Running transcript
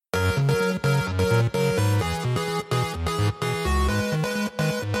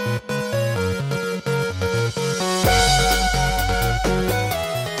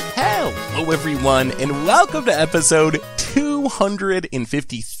Hello, everyone, and welcome to episode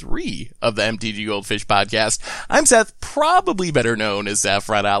 253 of the MTG Goldfish podcast. I'm Seth, probably better known as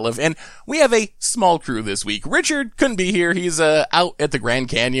Saffron Olive, and we have a small crew this week. Richard couldn't be here. He's out at the Grand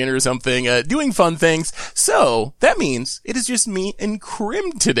Canyon or something, doing fun things. So that means it is just me and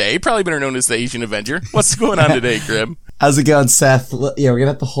Krim today, probably better known as the Asian Avenger. What's going on today, Krim? How's it going, Seth? Yeah, we're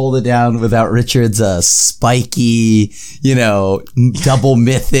gonna have to hold it down without Richard's spiky, double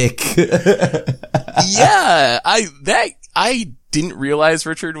mythic. Yeah, I didn't realize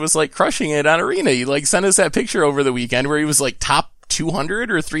Richard was crushing it on Arena. He sent us that picture over the weekend where he was top 200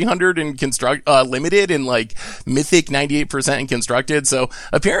 or 300 in limited and mythic 98% in constructed. So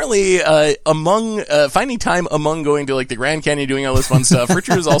apparently, finding time among going to the Grand Canyon, doing all this fun stuff,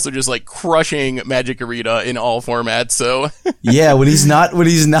 Richard is also just crushing Magic Arena in all formats. So yeah, when he's not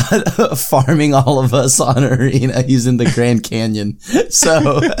farming all of us on Arena, he's in the Grand Canyon.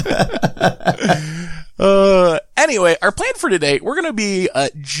 So anyway, our plan for today, we're going to be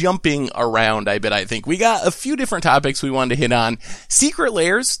jumping around I think. We got a few different topics we wanted to hit on. Secret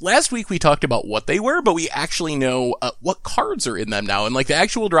Lairs. Last week we talked about what they were, but we actually know what cards are in them now and the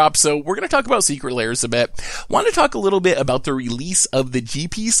actual drop. So we're going to talk about Secret Lairs a bit. Want to talk a little bit about the release of the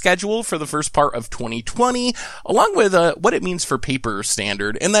GP schedule for the first part of 2020, along with what it means for Paper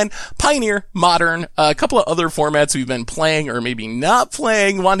Standard. And then Pioneer, Modern, a couple of other formats we've been playing or maybe not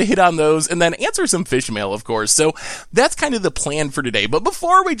playing. Want to hit on those and then answer some fish mail, of course. So that's kind of the plan for today. But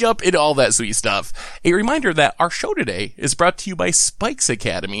before we jump into all that sweet stuff, a reminder that our show today is brought to you by Spikes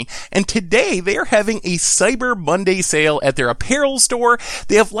Academy. And today they are having a Cyber Monday sale at their apparel store.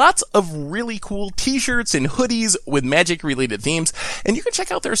 They have lots of really cool t-shirts and hoodies with Magic related themes. And you can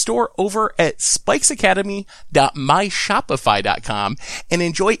check out their store over at spikesacademy.myshopify.com and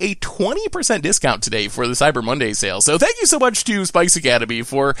enjoy a 20% discount today for the Cyber Monday sale. So thank you so much to Spikes Academy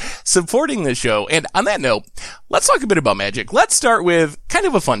for supporting the show. And on that note, let's talk a bit about Magic. Let's start with kind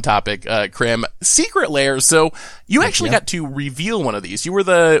of a fun topic, Krim. Secret Lairs. So you actually got to reveal one of these. You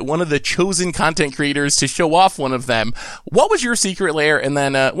were one of the chosen content creators to show off one of them. What was your Secret Lair? And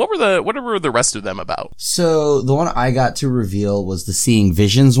then what were the rest of them about? So the one I got to reveal was the Seeing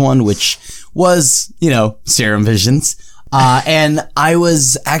Visions one, which was, Serum Visions. And I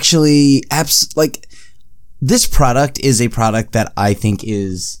was actually this product is a product that I think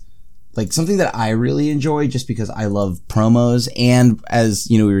is something that I really enjoy just because I love promos. And as,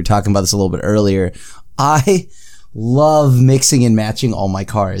 we were talking about this a little bit earlier, I love mixing and matching all my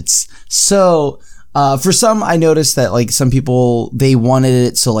cards. So, for some, I noticed that some people, they wanted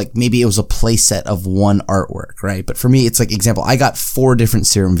it. So maybe it was a play set of one artwork, right? But for me, it's example, I got 4 different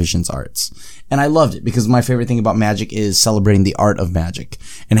Serum Visions arts and I loved it because my favorite thing about Magic is celebrating the art of Magic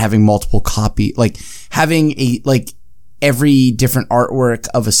and having multiple having every different artwork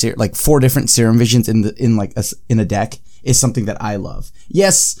of a 4 different Serum Visions in a deck is something that I love.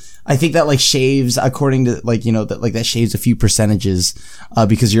 Yes, I think that shaves according to that shaves a few percentages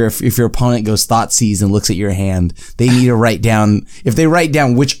because if your opponent goes Thoughtseize and looks at your hand, they need to write down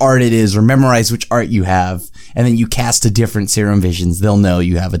which art it is or memorize which art you have, and then you cast a different Serum Visions, they'll know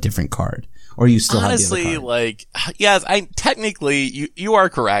you have a different card. Or you still honestly have the other card. Yes, technically you are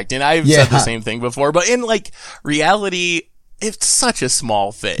correct, and I've said the same thing before. But in reality, it's such a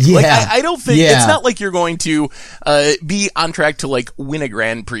small thing. Yeah. I don't think it's not like you're going to be on track to win a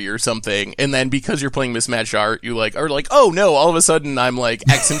Grand Prix or something, and then because you're playing mismatched art, you are oh no, all of a sudden I'm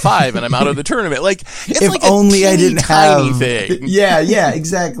X and 5 and I'm out of the tournament. It's if only I didn't tiny have thing. Yeah,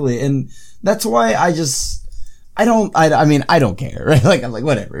 exactly, and that's why I don't care, right? I'm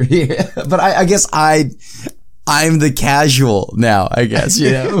whatever. But I guess I'm the casual now, I guess,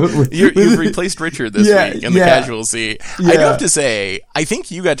 You've replaced Richard this week in the casual seat. Yeah. I do have to say, I think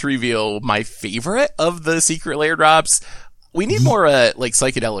you got to reveal my favorite of the Secret Lair drops. We need more,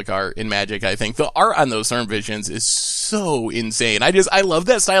 psychedelic art in Magic, I think. The art on those Serum Visions is so insane. I love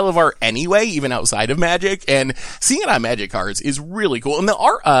that style of art anyway, even outside of Magic, and seeing it on Magic cards is really cool. And the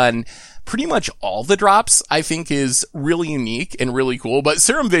art on pretty much all the drops, I think, is really unique and really cool. But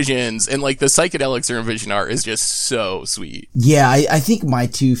Serum Visions and the psychedelic Serum Vision art is just so sweet. Yeah, I think my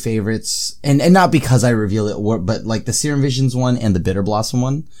 2 favorites, and not because I reveal it, but the Serum Visions one and the Bitter Blossom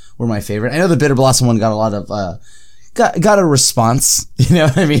one were my favorite. I know the Bitter Blossom one got a lot of, got a response, you know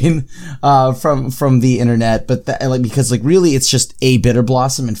what I mean, from the internet, but because really it's just a Bitter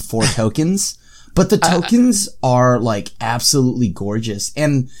Blossom and 4 tokens, but the tokens are absolutely gorgeous.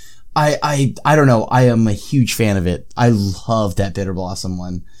 And I don't know. I am a huge fan of it. I love that Bitter Blossom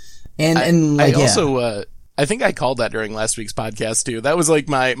one. And I also I think I called that during last week's podcast too. That was like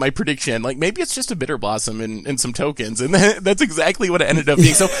my prediction. Like maybe it's just a bitter blossom and some tokens, and that's exactly what it ended up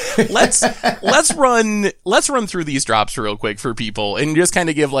being. So let's run through these drops real quick for people and just kind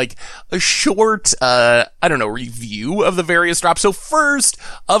of give like a short review of the various drops. So first,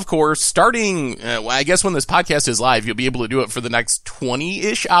 of course, starting I guess when this podcast is live, you'll be able to do it for the next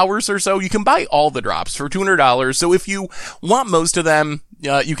 20-ish hours or so. You can buy all the drops for $200. So if you want most of them,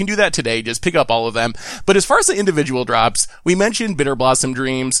 you can do that today. Just pick up all of them. But as far as the individual drops, we mentioned Bitter Blossom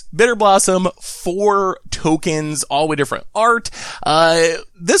Dreams. Bitter Blossom, 4 tokens, all with different art.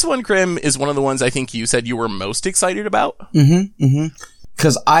 This one, Krim, is one of the ones I think you said you were most excited about.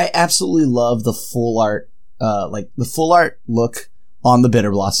 Because I absolutely love the full art, the full art look on the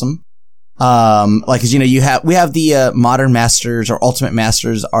Bitter Blossom. Cause we have the Modern Masters or Ultimate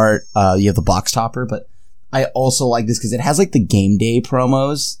Masters art. You have the box topper, but I also like this because it has like the game day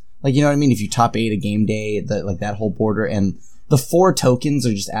promos. Like, you know what I mean? If you top 8 a game day, that whole border, and the 4 tokens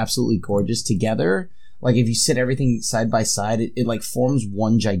are just absolutely gorgeous together. Like if you sit everything side by side, it like forms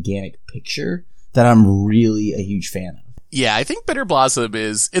one gigantic picture that I'm really a huge fan of. Yeah, I think Bitter Blossom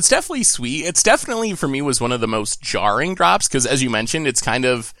it's definitely sweet. It's definitely, for me, was one of the most jarring drops because, as you mentioned, it's kind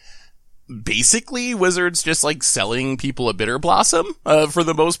of basically Wizards just like selling people a Bitter Blossom for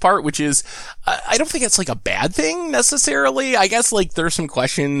the most part, which is I don't think it's like a bad thing necessarily. I guess like there's some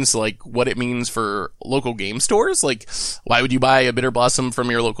questions like what it means for local game stores. Like why would you buy a Bitter Blossom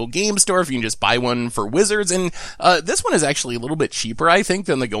from your local game store if you can just buy one for Wizards? And this one is actually a little bit cheaper, I think,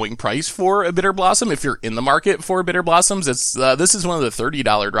 than the going price for a Bitter Blossom. If you're in the market for Bitter Blossoms, this is one of the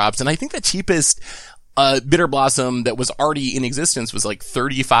 $30 drops, and I think the cheapest Bitter Blossom that was already in existence was like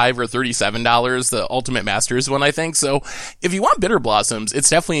 $35 or $37, the Ultimate Masters one, I think. So if you want Bitter Blossoms,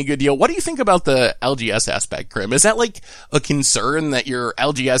 it's definitely a good deal. What do you think about the LGS aspect, Krim? Is that like a concern that your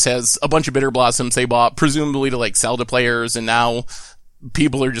LGS has a bunch of Bitter Blossoms they bought presumably to like sell to players and now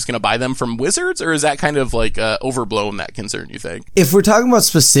people are just going to buy them from Wizards? Or is that kind of like overblown, that concern, you think? If we're talking about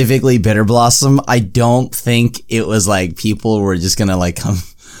specifically Bitter Blossom, I don't think it was like people were just going to like come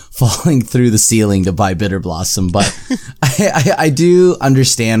falling through the ceiling to buy Bitter Blossom, but I do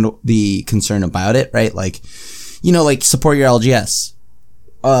understand the concern about it, right? Like, like support your LGS.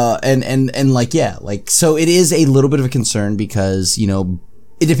 So it is a little bit of a concern because,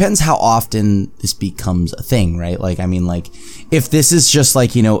 it depends how often this becomes a thing, right? Like, I mean, like, if this is just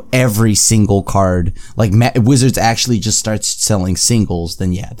like, every single card, like Wizards actually just starts selling singles,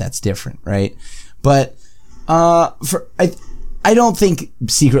 then yeah, that's different, right? But, I don't think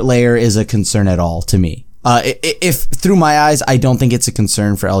Secret Lair is a concern at all to me. If through my eyes, I don't think it's a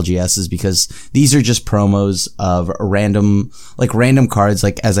concern for LGSs because these are just promos of random cards.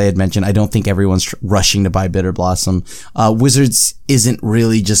 Like, as I had mentioned, I don't think everyone's rushing to buy Bitter Blossom. Wizards isn't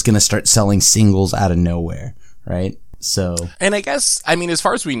really just going to start selling singles out of nowhere, right? So, and I guess, I mean, as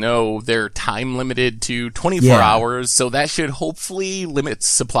far as we know, they're time limited to 24 hours. So that should hopefully limit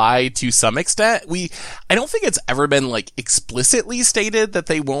supply to some extent. I don't think it's ever been like explicitly stated that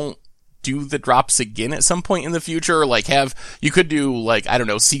they won't do the drops again at some point in the future. Like you could do like, I don't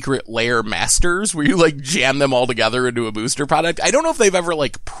know, Secret Lair Masters where you like jam them all together into a booster product. I don't know if they've ever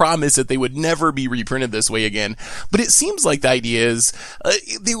like promised that they would never be reprinted this way again, but it seems like the idea is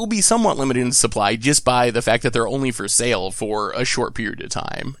they will be somewhat limited in supply just by the fact that they're only for sale for a short period of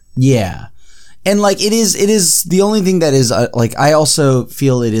time. Yeah. And like it is the only thing that is like I also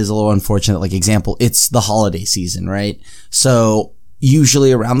feel it is a little unfortunate. Like example, it's the holiday season, right? So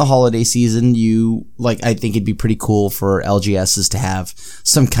usually around the holiday season, I think it'd be pretty cool for LGSs to have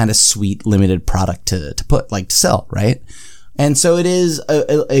some kind of sweet limited product to sell, right? And so it is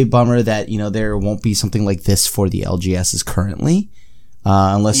a bummer that, there won't be something like this for the LGSs currently,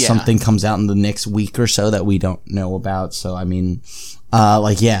 unless something comes out in the next week or so that we don't know about. So, I mean,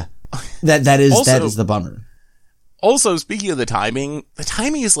 that is the bummer. Also, speaking of the timing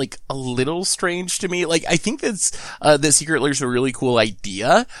is like a little strange to me. Like, I think that Secret Lair's a really cool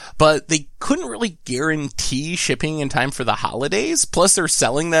idea, but they couldn't really guarantee shipping in time for the holidays. Plus, they're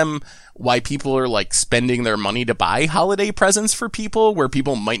selling them while people are like spending their money to buy holiday presents for people where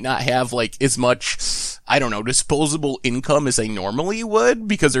people might not have like as much, I don't know, disposable income as they normally would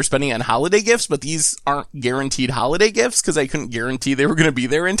because they're spending on holiday gifts, but these aren't guaranteed holiday gifts because I couldn't guarantee they were going to be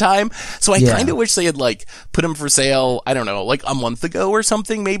there in time. So I kind of wish they had like put them for sale, I don't know, like a month ago or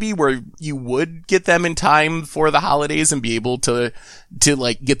something maybe where you would get them in time for the holidays and be able to to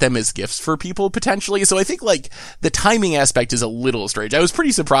like get them as gifts for people potentially. So I think like the timing aspect is a little strange. I was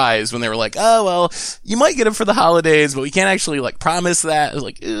pretty surprised when they were like, oh, well, you might get them for the holidays, but we can't actually like promise that. I was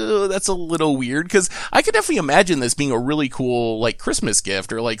like, ew, that's a little weird, because I could definitely imagine this being a really cool like Christmas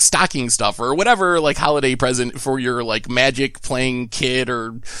gift or like stocking stuffer or whatever, like holiday present for your like Magic playing kid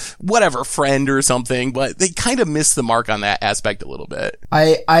or whatever friend or something. But they kind of missed the mark on that aspect a little bit.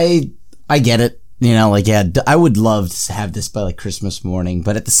 I get it. You know, like, yeah, I would love to have this by like Christmas morning,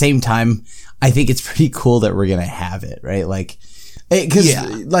 but at the same time, I think it's pretty cool that we're going to have it, right? Like, cause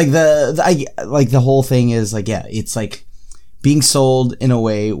like the whole thing is like, yeah, it's like being sold in a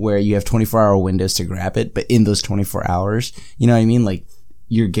way where you have 24-hour windows to grab it, but in those 24 hours, you know what I mean? Like,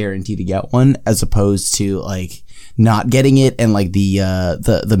 you're guaranteed to get one, as opposed to like not getting it and like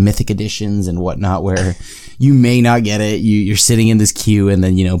the mythic editions and whatnot, where you may not get it. You're sitting in this queue and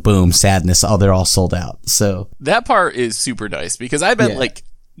then, you know, boom, sadness. Oh, they're all sold out. So that part is super nice, because I've been like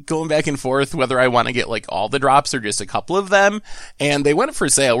going back and forth whether I want to get like all the drops or just a couple of them. And they went for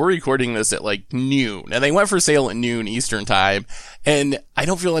sale. We're recording this at like noon, and they went for sale at noon Eastern time. And I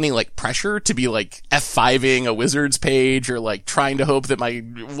don't feel any like pressure to be like F5ing a Wizards page or like trying to hope that my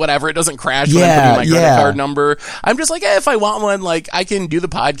whatever it doesn't crash when I'm putting my credit card number. I'm just like, if I want one, like I can do the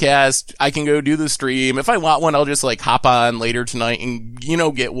podcast, I can go do the stream. If I want one, I'll just like hop on later tonight and, you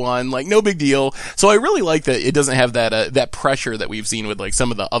know, get one. Like no big deal. So I really like that it doesn't have that that pressure that we've seen with like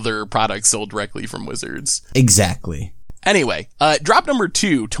some of the other products sold directly from Wizards. Exactly. Anyway, drop number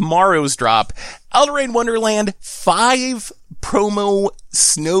 2, tomorrow's drop, Eldraine Wonderland 5 promo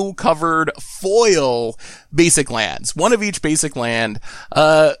snow-covered foil basic lands. One of each basic land.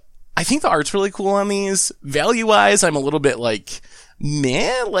 I think the art's really cool on these. Value-wise, I'm a little bit like,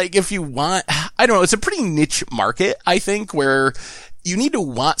 meh, like if you want, I don't know, it's a pretty niche market, I think, where you need to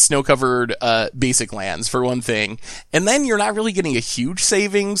want snow-covered basic lands for one thing, and then you're not really getting a huge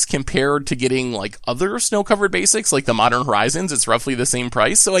savings compared to getting like other snow-covered basics like the Modern Horizons. It's roughly the same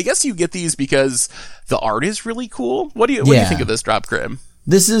price, so I guess you get these because the art is really cool. What do you think of this drop, Grim?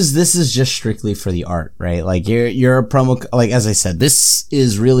 This is just strictly for the art, right? Like you're a promo, like as I said, this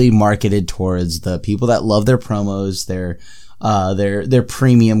is really marketed towards the people that love their promos, their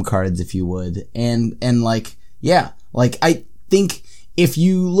premium cards, if you would, and like yeah, like I think. If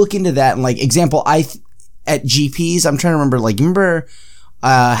you look into that and like example, at GPs, I'm trying to remember, like,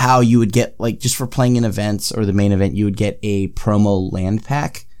 how you would get, like, just for playing in events or the main event, you would get a promo land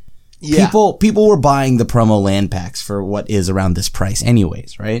pack. Yeah. People were buying the promo land packs for what is around this price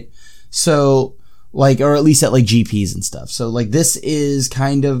anyways, right? So, like, or at least at like GPs and stuff. So like this is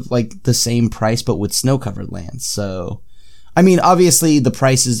kind of like the same price, but with snow covered lands. So, I mean, obviously the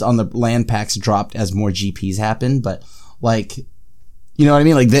prices on the land packs dropped as more GPs happened, but like, you know what I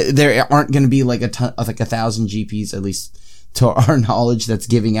mean? Like there aren't going to be like like 1,000 GPs, at least to our knowledge, that's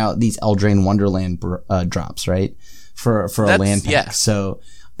giving out these Eldraine Wonderland drops, right? For a land pack. Yeah. So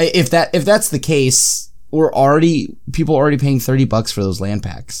if that's the case, people are already paying $30 for those land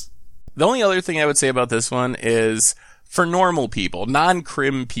packs. The only other thing I would say about this one is, for normal people,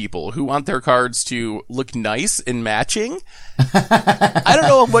 non-crim people who want their cards to look nice and matching, I don't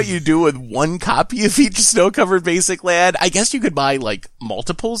know what you do with one copy of each snow-covered basic land. I guess you could buy, like,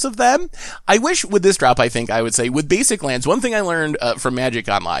 multiples of them. I wish with this drop, I think I would say, with basic lands, one thing I learned from Magic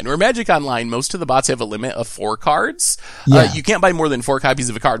Online, where Magic Online, most of the bots have a limit of 4 cards. Yeah. You can't buy more than 4 copies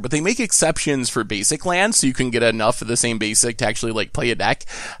of a card, but they make exceptions for basic lands, so you can get enough of the same basic to actually, like, play a deck.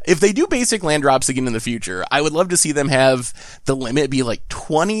 If they do basic land drops again in the future, I would love to see them have the limit be like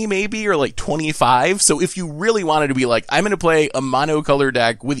 20 maybe, or like 25. So if you really wanted to be like, I'm going to play a monocolor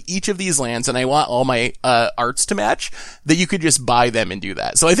deck with each of these lands and I want all my arts to match, that you could just buy them and do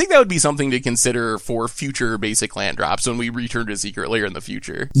that. So I think that would be something to consider for future basic land drops when we return to Secret Lair in the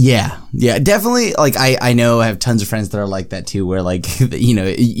future. Yeah, definitely. Like I know I have tons of friends that are like that too, where like, you know,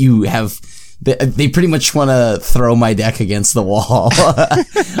 you have, they pretty much want to throw my deck against the wall.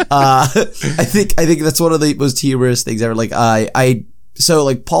 I think that's one of the most humorous things ever. Like, so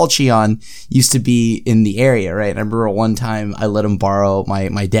like Paul Cheon used to be in the area, right? And I remember one time I let him borrow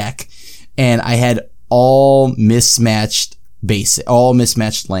my deck, and I had all mismatched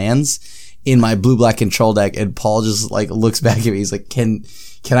lands in my blue-black control deck, and Paul just like looks back at me, he's like, Can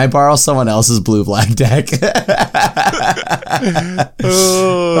I borrow someone else's blue-black deck? Crim.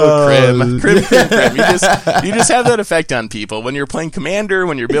 You just have that effect on people when you're playing Commander,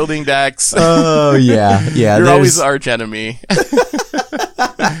 when you're building decks. Oh yeah. You're always the arch enemy.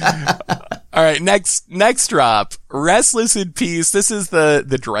 All right, next drop, Restless in Peace. This is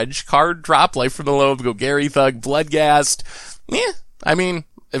the Dredge card drop, Life from the Loam, Golgari Thug, Bloodghast. Yeah, I mean,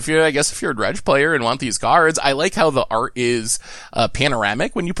 if you're a Dredge player and want these cards, I like how the art is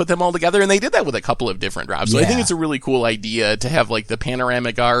panoramic when you put them all together, and they did that with a couple of different drops. So I think it's a really cool idea to have like the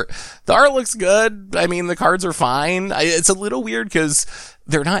panoramic art. The art looks good. I mean, the cards are fine. It's a little weird because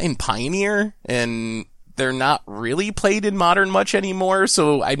they're not in Pioneer, and they're not really played in Modern much anymore,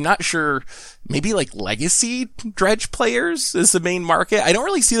 so I'm not sure. Maybe like Legacy Dredge players is the main market. I don't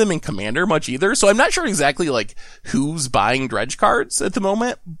really see them in Commander much either, so I'm not sure exactly like who's buying Dredge cards at the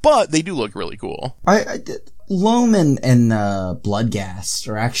moment, but they do look really cool. Loam and Bloodghast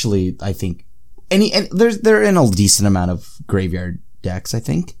are actually, I think, they're in a decent amount of graveyard decks, I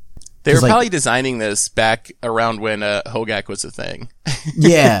think. They were probably designing this back around when Hogak was a thing.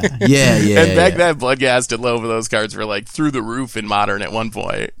 Yeah. And back then, Bloodghast and Loam of those cards were like through the roof in Modern at one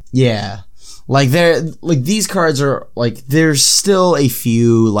point. Yeah. Like these cards are like, there's still a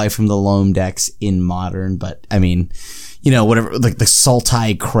few Life from the Loam decks in Modern, but I mean, you know, whatever, like the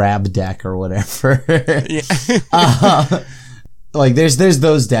Sultai Crab deck or whatever. Yeah. Like there's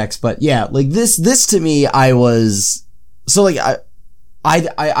those decks, but yeah, like this to me, I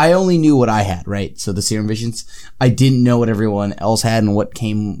only knew what I had, right? So the Serum Visions, I didn't know what everyone else had and what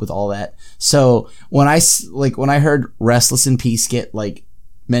came with all that. So when I heard Restless in Peace get like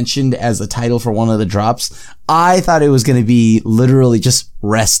mentioned as a title for one of the drops, I thought it was going to be literally just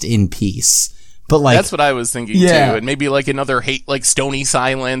Rest in Peace. But like, that's what I was thinking too. And maybe like another like Stony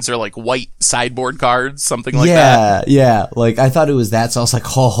Silence or like white sideboard cards, something like that. Yeah. Like I thought it was that. So I was like,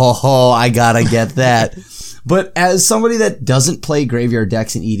 I gotta get that. But as somebody that doesn't play graveyard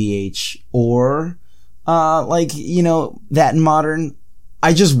decks in EDH or, like, you know, that in Modern,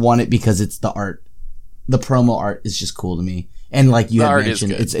 I just want it because it's the art. The promo art is just cool to me. And like you had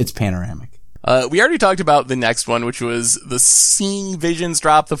mentioned, it's panoramic. We already talked about the next one, which was the Seeing Visions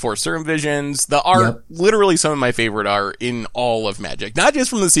drop, the 4 Serum Visions. The art, literally some of my favorite art in all of Magic. Not just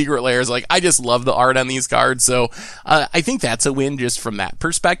from the Secret Lairs, like, I just love the art on these cards, so I think that's a win just from that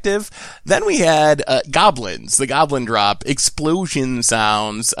perspective. Then we had Goblins, the Goblin drop, Explosion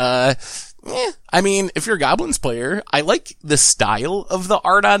Sounds. I mean, if you're a Goblins player, I like the style of the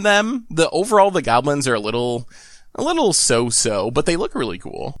art on them. The Goblins are a little so-so, but they look really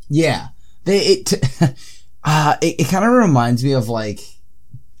cool. Yeah. It kind of reminds me of like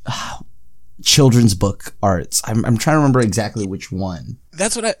children's book arts. I'm trying to remember exactly which one.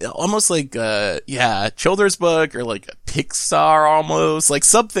 That's what almost like children's book or like Pixar almost, like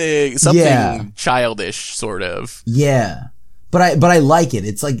something childish sort of. Yeah. But I like it.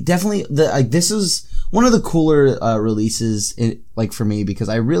 It's like definitely this is one of the cooler releases for me, because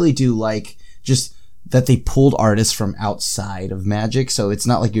I really do like just that they pulled artists from outside of Magic, so it's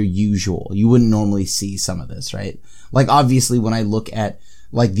not like you wouldn't normally see some of this, right? Like obviously when I look at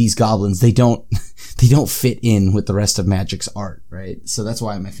like these goblins, they don't fit in with the rest of Magic's art, right? So that's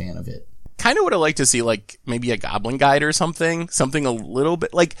why I'm a fan of it. Kind of would have liked to see like maybe a Goblin Guide or something a little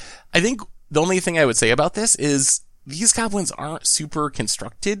bit like, I think the only thing I would say about this is these goblins aren't super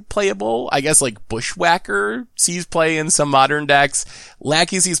constructed playable. I guess like Bushwhacker sees play in some Modern decks.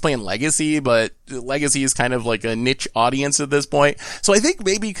 Lackey sees play in Legacy, but Legacy is kind of like a niche audience at this point. So I think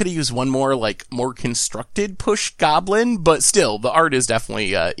maybe you could have used one more constructed push goblin, but still the art is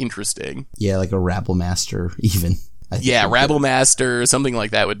definitely interesting. Yeah, like a Rabble Master even. Yeah, Rabble Master, something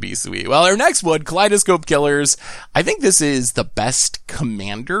like that would be sweet. Well, our next one, Kaleidoscope Killers. I think this is the best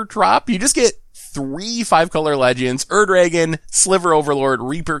Commander drop. You just get 3 5-color legends, Ur-Dragon, Sliver Overlord,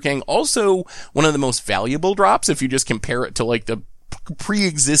 Reaper King. Also one of the most valuable drops if you just compare it to like the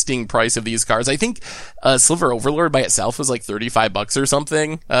pre-existing price of these cards. I think Sliver Overlord by itself was like $35 or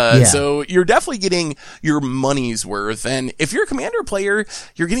something. So you're definitely getting your money's worth. And if you're a Commander player,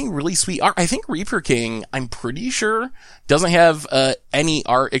 you're getting really sweet art. I think Reaper King, I'm pretty sure, doesn't have any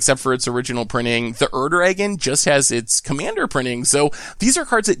art except for its original printing. The Ur-Dragon just has its Commander printing. So these are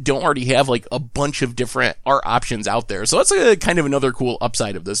cards that don't already have like a bunch of different art options out there. So that's a kind of another cool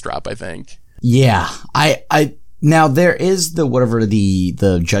upside of this drop, I think. Yeah, now there is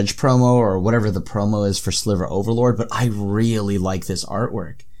the Judge promo or whatever the promo is for Sliver Overlord, but I really like this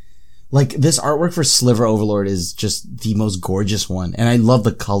artwork. Like this artwork for Sliver Overlord is just the most gorgeous one, and I love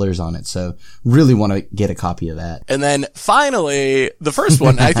the colors on it, so really want to get a copy of that. And then finally, the first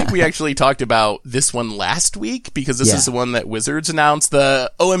one, I think we actually talked about this one last week because this is the one that Wizards announced,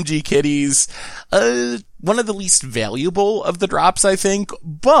 the OMG Kitties. One of the least valuable of the drops, I think,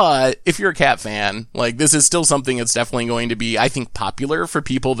 but if you're a cat fan, like this is still something that's definitely going to be, I think, popular for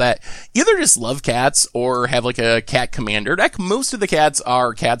people that either just love cats or have like a cat commander deck. Most of the cats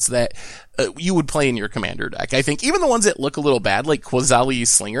are cats that you would play in your commander deck. I think even the ones that look a little bad, like Quasali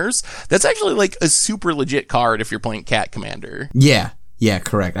Slingers, that's actually like a super legit card if you're playing cat commander. Yeah. Yeah,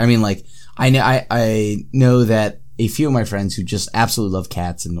 correct. I mean, like, I know that a few of my friends who just absolutely love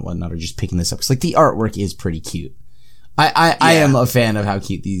cats and whatnot are just picking this up. Because, like, the artwork is pretty cute. I am a fan of how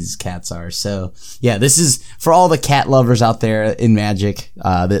cute these cats are. So, yeah, this is for all the cat lovers out there in Magic.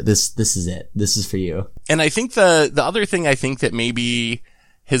 This is it. This is for you. And I think the other thing I think that maybe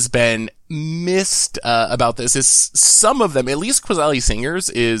has been missed about this is some of them, at least Qasali Singers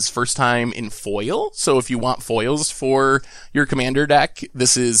is first time in foil. So if you want foils for your commander deck,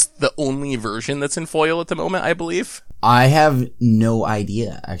 this is the only version that's in foil at the moment, I believe. I have no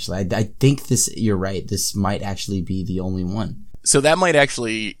idea, actually. I think you're right. This might actually be the only one. So that might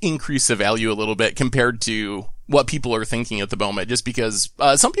actually increase the value a little bit compared to what people are thinking at the moment, just because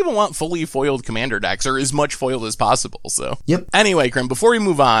some people want fully foiled commander decks, or as much foiled as possible. So, yep. Anyway, Krim, before we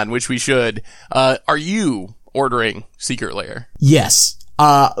move on, which we should, are you ordering Secret Lair? Yes.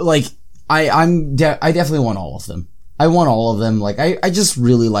 I definitely want all of them. I want all of them. Like, I just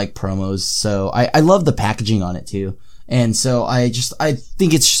really like promos, so I love the packaging on it too. And so I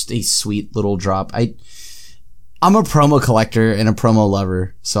think it's just a sweet little drop. I'm a promo collector and a promo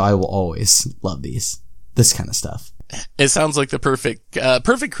lover, so I will always love this kind of stuff. It sounds like the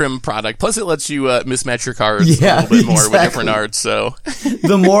perfect Krim product. Plus, it lets you mismatch your cards a little bit more with different arts. So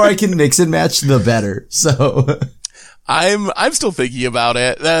the more I can mix and match, the better. So I'm still thinking about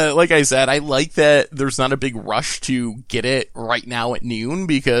it. Like I said, I like that there's not a big rush to get it right now at noon,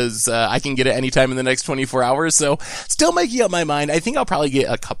 because I can get it anytime in the next 24 hours. So still making up my mind. I think I'll probably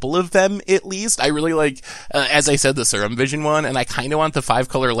get a couple of them at least. I really like, as I said, the Serum Vision one, and I kind of want the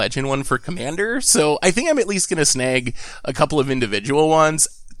 5-color Legend one for Commander. So I think I'm at least going to snag a couple of individual ones.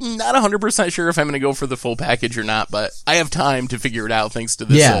 Not 100% sure if I'm going to go for the full package or not, but I have time to figure it out thanks to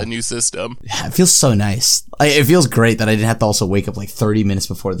this new system. Yeah, it feels so nice. It feels great that I didn't have to also wake up like 30 minutes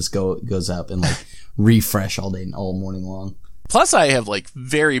before this goes up and like refresh all morning long. Plus, I have like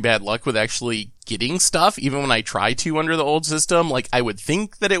very bad luck with actually getting stuff, even when I try to under the old system. Like, I would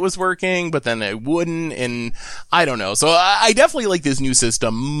think that it was working, but then it wouldn't, and I don't know. So I definitely like this new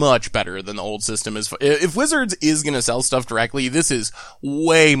system much better than the old system. If Wizards is going to sell stuff directly, this is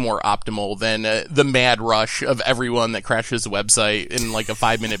way more optimal than the mad rush of everyone that crashes the website in like a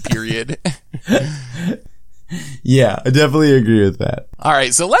 5-minute period. Yeah, I definitely agree with that. All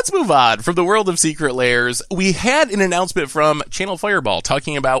right, so let's move on from the world of Secret Lairs. We had an announcement from Channel Fireball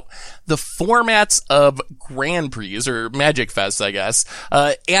talking about the formats of Grand Prix, or Magic Fest, I guess,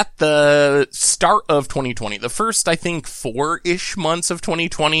 at the start of 2020. The first, I think, 4-ish months of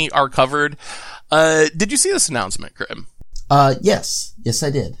 2020 are covered. Did you see this announcement, Krim? Yes, I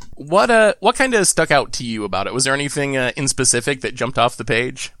did. What kind of stuck out to you about it? Was there anything in specific that jumped off the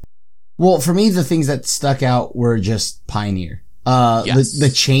page? Well, for me, the things that stuck out were just Pioneer. Yes. The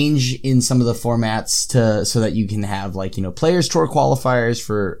change in some of the formats so that you can have Players Tour qualifiers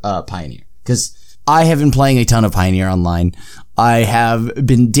for, Pioneer. Cause I have been playing a ton of Pioneer online. I have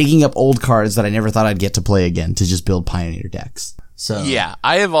been digging up old cards that I never thought I'd get to play again to just build Pioneer decks. So yeah,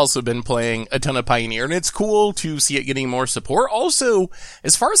 I have also been playing a ton of Pioneer, and it's cool to see it getting more support. Also,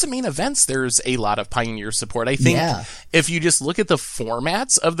 as far as the main events, there's a lot of Pioneer support. I think if you just look at the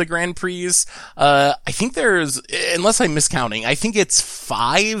formats of the Grand Prix, I think there's, unless I'm miscounting, I think it's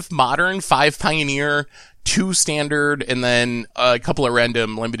 5 Modern, 5 Pioneer, 2 Standard, and then a couple of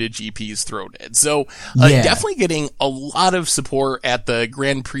random limited GPs thrown in. So definitely getting a lot of support at the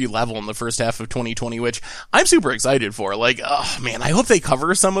Grand Prix level in the first half of 2020, which I'm super excited for. Like, oh man, I hope they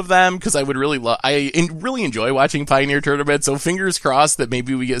cover some of them, because I would really really enjoy watching Pioneer tournaments. So fingers crossed that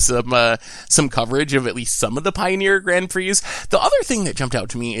maybe we get some coverage of at least some of the Pioneer Grand Prix. The other thing that jumped out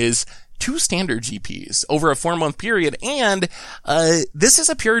to me is 2 Standard GPs over a 4-month period, and this is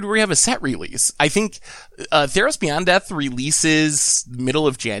a period where we have a set release. I think Theros Beyond Death releases middle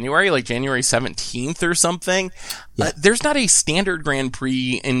of January, like January 17th or something. Yeah. There's not a Standard Grand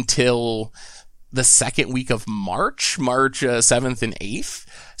Prix until the second week of March 7th and 8th.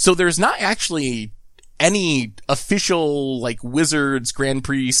 So there's not actually any official Wizards Grand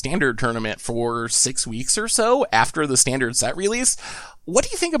Prix Standard tournament for 6 weeks or so after the Standard set release. What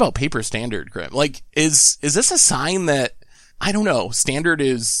do you think about Paper Standard, Krim? Is this a sign that, I don't know, Standard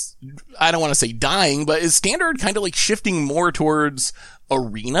is, I don't want to say dying, but is Standard kind of shifting more towards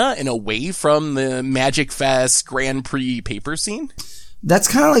Arena and away from the Magic Fest Grand Prix paper scene? That's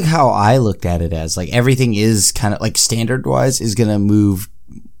kind of how I looked at it, as everything is kind of Standard wise is going to move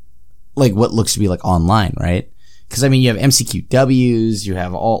what looks to be online, right? Because you have MCQWs, you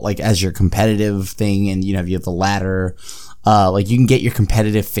have all as your competitive thing, and you have the ladder. You can get your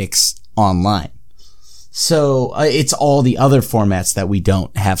competitive fix online. So it's all the other formats that we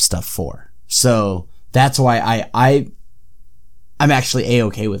don't have stuff for. So that's why I I'm actually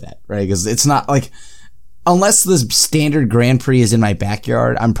A-okay with that, right? Because it's not like, unless the standard Grand Prix is in my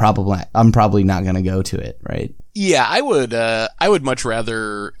backyard, I'm probably not going to go to it, right? Yeah, I would much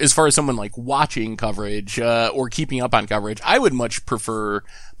rather, as far as someone like watching coverage, or keeping up on coverage, I would much prefer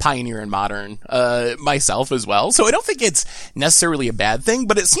Pioneer and Modern, myself as well. So I don't think it's necessarily a bad thing,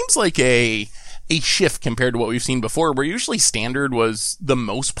 but it seems like a shift compared to what we've seen before, where usually Standard was the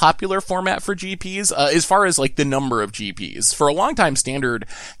most popular format for GPs, as far as like the number of GPs. For a long time, Standard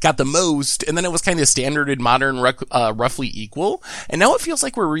got the most, and then it was kind of Standard and Modern roughly equal. And now it feels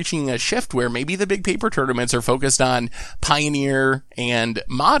like we're reaching a shift where maybe the big paper tournaments are focused on Pioneer and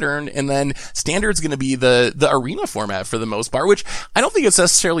Modern, and then Standard's going to be the arena format for the most part, which I don't think it's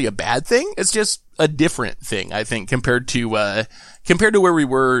necessarily a bad thing. It's just a different thing, I think, compared to where we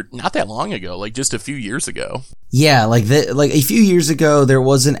were not that long ago, like just a few years ago. Yeah, like a few years ago, there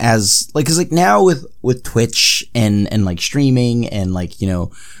wasn't as, like, cause like now with Twitch and like streaming and like, you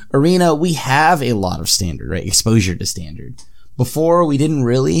know, arena, we have a lot of Standard, right? Exposure to Standard. Before we didn't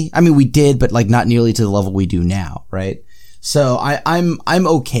really, I mean, we did, but like not nearly to the level we do now, right? So I'm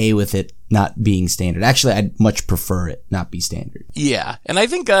okay with it not being Standard. Actually, I'd much prefer it not be Standard. Yeah, and I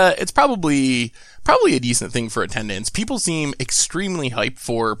think it's probably a decent thing for attendance. People seem extremely hyped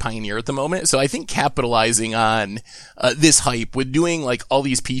for Pioneer at the moment, so I think capitalizing on this hype with doing like all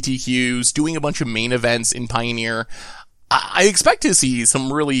these PTQs, doing a bunch of main events in Pioneer, I expect to see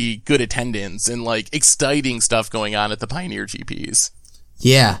some really good attendance and like exciting stuff going on at the Pioneer GPs.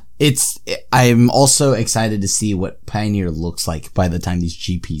 Yeah, I'm also excited to see what Pioneer looks like by the time these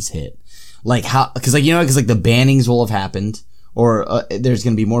GPs hit. Like cause like the bannings will have happened, or there's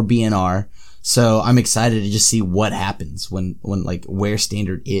gonna be more BNR. So I'm excited to just see what happens when like where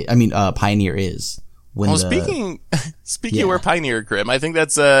Pioneer is. Speaking of where Pioneer, Grim, I think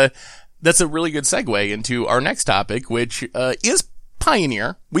that's a really good segue into our next topic, which is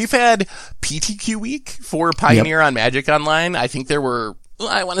Pioneer. We've had PTQ week for Pioneer on Magic Online. I think there were,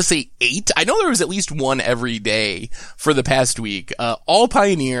 I want to say 8. I know there was at least one every day for the past week. All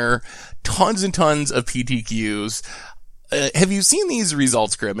Pioneer, tons and tons of PTQs. Have you seen these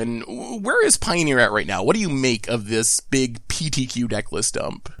results, Grim? And where is Pioneer at right now? What do you make of this big PTQ decklist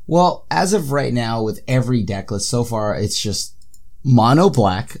dump? Well, as of right now, with every decklist so far, it's just mono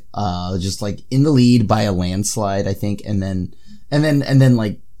black, just like in the lead by a landslide, I think, and then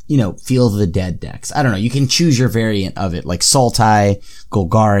like, you know, Field of the Dead decks. I don't know. You can choose your variant of it, like Sultai,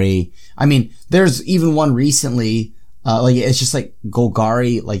 Golgari. I mean, there's even one recently, like it's just like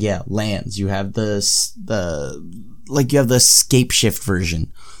Golgari, like lands. You have you have the Scape Shift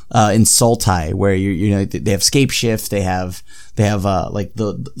version, in Sultai, where you know, they have Scape Shift, they have like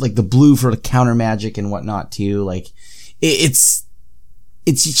the blue for the counter magic and whatnot too. Like, it's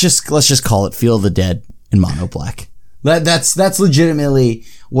just, let's just call it Field of the Dead in mono black. That's legitimately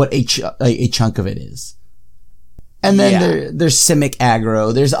what a chunk of it is. And then there's Simic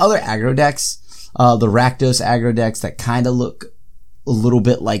aggro. There's other aggro decks, the Rakdos aggro decks that kind of look a little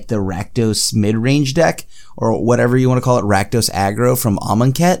bit like the Rakdos mid-range deck, or whatever you want to call it, Rakdos aggro from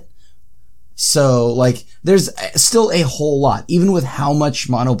Amonkhet. So, like, there's still a whole lot, even with how much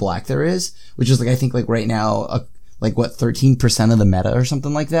mono black there is, which is like, I think like right now, 13% of the meta or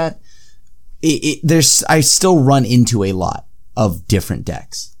something like that. I still run into a lot of different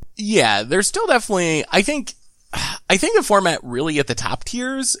decks. Yeah, there's still definitely, I think the format really at the top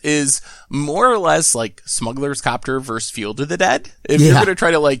tiers is more or less like Smuggler's Copter versus Field of the Dead. If you're going to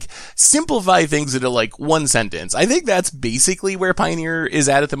try to like simplify things into like one sentence, I think that's basically where Pioneer is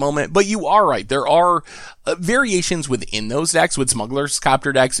at the moment. But you are right. There are variations within those decks with Smuggler's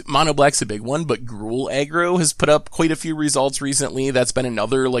Copter decks. Mono Black's a big one, but Gruul aggro has put up quite a few results recently. That's been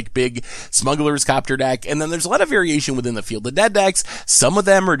another like big Smuggler's Copter deck. And then there's a lot of variation within the Field of the Dead decks. Some of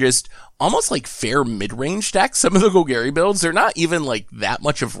them are just almost like fair mid-range decks. Some of the Golgari builds, they're not even like that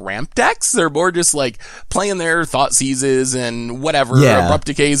much of ramp decks. They're more just like playing their Thought Seizes and whatever, Abrupt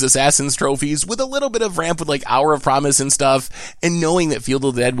Decays, Assassin's Trophies, with a little bit of ramp with like Hour of Promise and stuff, and knowing that Field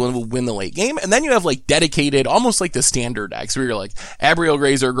of the Dead will win the late game. And then you have like dedicated, almost like the standard decks, where you're like Abriel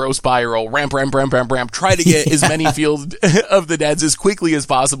Grazer, Grow Spiral, ramp, try to get as many Field of the Deads as quickly as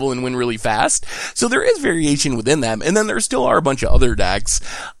possible and win really fast. So there is variation within them. And then there still are a bunch of other decks.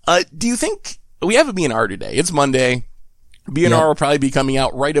 Do you think, we have a BNR today, it's Monday, BNR will probably be coming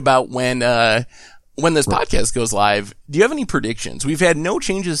out right about when this podcast goes live. Do you have any predictions? We've had no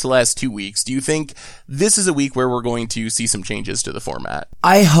changes the last 2 weeks. Do you think this is a week where we're going to see some changes to the format?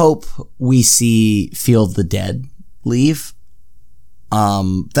 I hope we see Field of the Dead leave.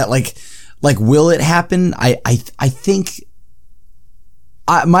 That like will it happen? I think,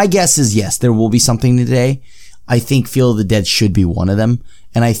 my guess is yes, there will be something today. I think Field of the Dead should be one of them.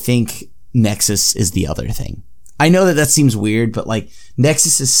 And I think Nexus is the other thing. I know that seems weird, but like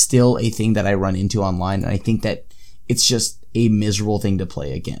Nexus is still a thing that I run into online. And I think that it's just a miserable thing to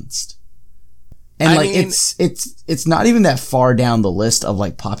play against. And it's not even that far down the list of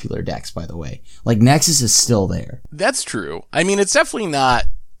like popular decks, by the way. Like Nexus is still there. That's true. I mean, it's definitely not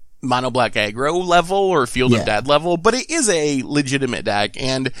Mono Black aggro level or Field of Dead level, but it is a legitimate deck,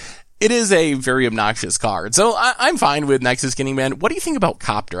 and it is a very obnoxious card. So I'm fine with Nexus getting banned. What do you think about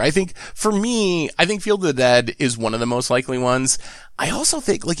Copter? I think, for me, I think Field of the Dead is one of the most likely ones. I also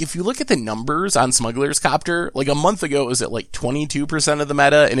think, like, if you look at the numbers on Smuggler's Copter, like a month ago it was at like 22% of the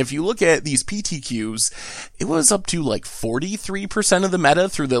meta, and if you look at these PTQs, it was up to like 43% of the meta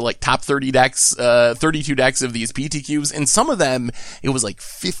through the like top 30 decks, 32 decks of these PTQs, and some of them, it was like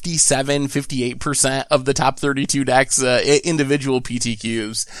 57, 58% of the top 32 decks, individual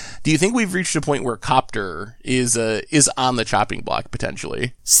PTQs. Do you think we've reached a point where Copter is on the chopping block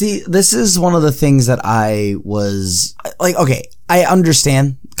potentially? See, this is one of the things that I was like, okay, I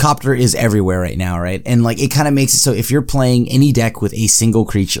understand Copter is everywhere right now, right? And like, it kind of makes it so if you're playing any deck with a single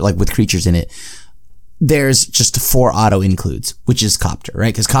creature, like with creatures in it, there's just 4 auto includes, which is Copter,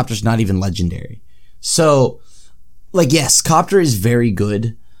 right? Because Copter's not even legendary. So, like, yes, Copter is very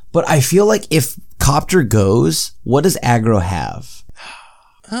good, but I feel like if Copter goes, what does aggro have?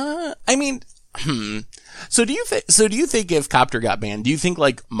 I mean, So do you think if Copter got banned, do you think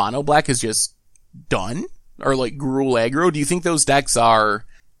like Mono Black is just done? Or like Gruul aggro? Do you think those decks are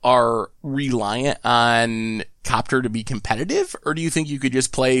reliant on Copter to be competitive? Or do you think you could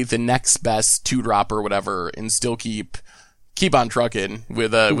just play the next best 2-drop or whatever and still keep on trucking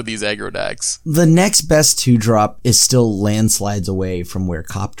with these aggro decks? The next best 2-drop is still landslides away from where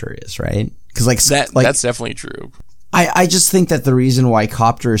Copter is, right? Because that's definitely true. I just think that the reason why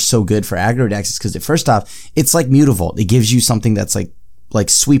Copter is so good for aggro decks is because first off, it's like Mutavault. It gives you something that's like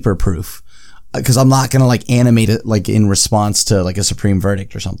sweeper proof. Because I'm not gonna like animate it like in response to like a Supreme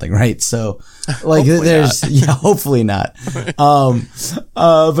Verdict or something, right? So, like, hopefully not.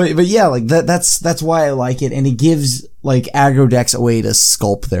 But yeah, like that's why I like it, and it gives like aggro decks a way to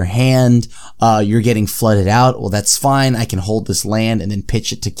sculpt their hand. You're getting flooded out. Well, that's fine. I can hold this land and then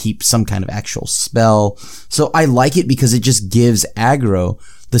pitch it to keep some kind of actual spell. So I like it because it just gives aggro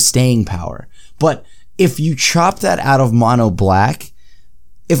the staying power. But if you chop that out of Mono Black,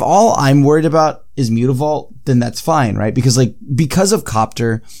 if all I'm worried about is Mutavault, then that's fine, right? Because of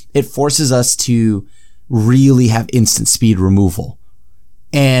Copter, it forces us to really have instant speed removal.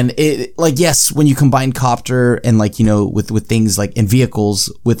 And it, like, yes, when you combine Copter and like, you know, with things like, in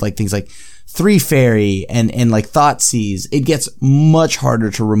vehicles, with like things like 3 Fairy and like Thoughtseize, it gets much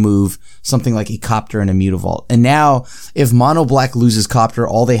harder to remove something like a Copter and a Mutavault. And now, if Mono Black loses Copter,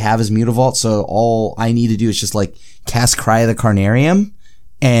 all they have is Mutavault, so all I need to do is just like cast Cry of the Carnarium,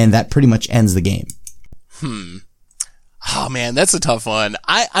 and that pretty much ends the game. Oh man, that's a tough one.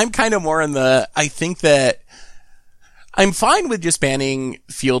 I'm kind of more in I think that I'm fine with just banning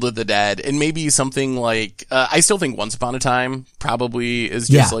Field of the Dead and maybe something like, I still think Once Upon a Time probably is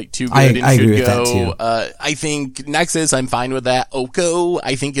just like too good and should go. I think Nexus, I'm fine with that. Oko,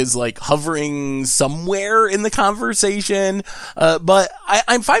 I think is like hovering somewhere in the conversation. But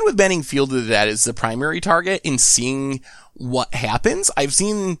I'm fine with banning Field of the Dead as the primary target and seeing what happens. I've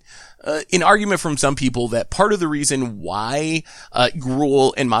seen an argument from some people that part of the reason why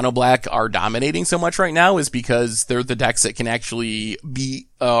Gruul and Mono Black are dominating so much right now is because they're the decks that can actually beat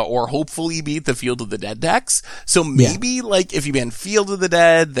or hopefully beat the Field of the Dead decks. So maybe like if you ban Field of the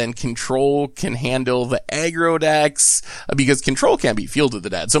Dead, then Control can handle the aggro decks because Control can't beat Field of the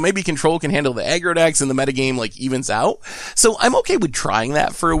Dead. So maybe Control can handle the aggro decks and the metagame like evens out. So I'm okay with trying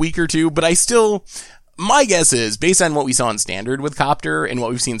that for a week or two, but my guess is, based on what we saw in Standard with Copter and what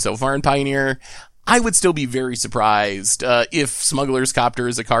we've seen so far in Pioneer, I would still be very surprised if Smuggler's Copter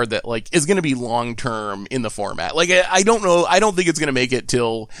is a card that like is going to be long-term in the format. Like, I don't know. I don't think it's going to make it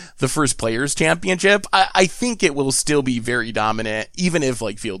till the first Players Championship. I think it will still be very dominant, even if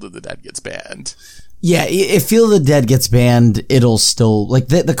like Field of the Dead gets banned. Yeah, if Field of the Dead gets banned, it'll still, like,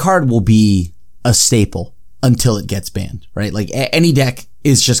 the card will be a staple until it gets banned, right? Like, any deck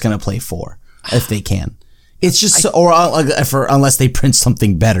is just going to play 4. If they can. It's just, unless they print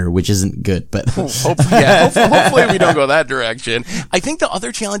something better, which isn't good, but. Hopefully we don't go that direction. I think the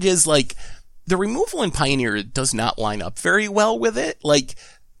other challenge is, like, the removal in Pioneer does not line up very well with it. Like,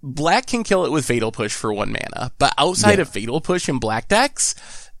 Black can kill it with Fatal Push for 1 mana, but outside of Fatal Push in Black decks,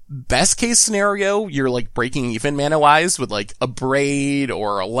 best case scenario, you're like breaking even mana wise with like a Braid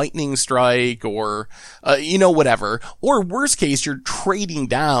or a Lightning Strike or, whatever. Or worst case, you're trading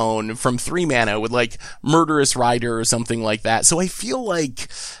down from 3 mana with like Murderous Rider or something like that. So I feel like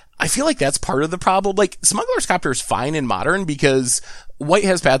that's part of the problem. Like, Smuggler's Copter is fine in Modern because White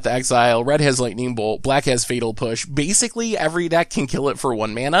has Path to Exile, Red has Lightning Bolt, Black has Fatal Push. Basically, every deck can kill it for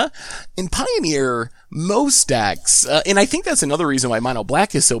 1 mana. In Pioneer, most decks, and I think that's another reason why Mono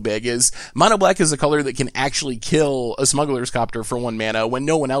Black is so big, is Mono Black is a color that can actually kill a Smuggler's Copter for 1 mana when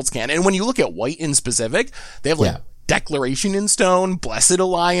no one else can. And when you look at White in specific, they have like Declaration in Stone, Blessed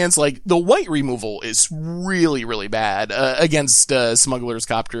Alliance. Like, the White removal is really, really bad against Smuggler's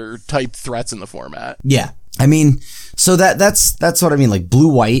Copter type threats in the format. Yeah. I mean, so that's what I mean. Like,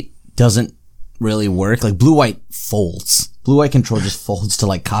 blue-white doesn't really work. Like, blue-white folds. Blue-white control just folds to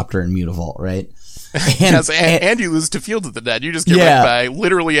like Copter and Mutavault, right? And you lose to Field of the Dead. You just get wrecked by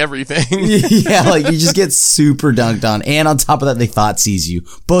literally everything. Yeah, like, you just get super dunked on. And on top of that, they Thought Seize you.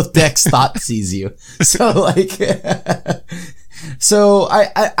 Both decks Thought Seize you. So, like, so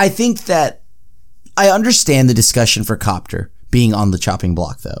I think that I understand the discussion for Copter being on the chopping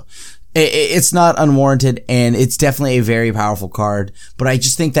block, though. It's not unwarranted, and it's definitely a very powerful card. But I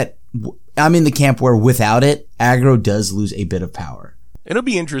just think that I'm in the camp where without it, aggro does lose a bit of power. It'll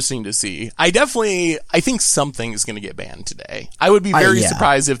be interesting to see. I think something's going to get banned today. I would be very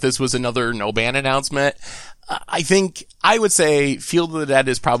surprised if this was another no ban announcement. I would say Field of the Dead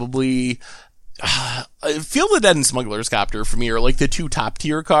is probably, Field of the Dead and Smuggler's Copter for me are like the 2 top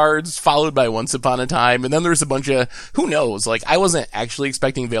tier cards, followed by Once Upon a Time. And then there's a bunch of, who knows? Like, I wasn't actually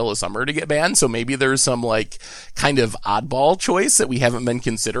expecting Veil of Summer to get banned. So maybe there's some like kind of oddball choice that we haven't been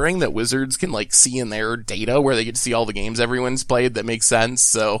considering that Wizards can like see in their data where they get to see all the games everyone's played that makes sense.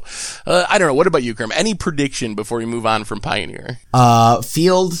 So, I don't know. What about you, Krim? Any prediction before we move on from Pioneer?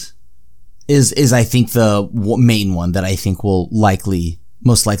 Field is I think the main one that I think will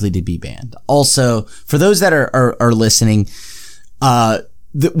most likely to be banned. Also, for those that are listening,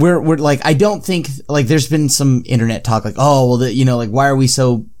 we're like, I don't think, like, there's been some internet talk like, oh, well, like, why are we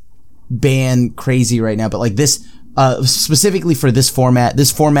so ban crazy right now? But like this, specifically for this format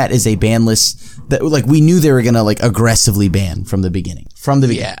is a ban list that, like, we knew they were gonna like aggressively ban from the beginning.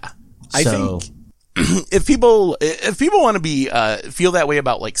 Yeah. I think if people want to be, feel that way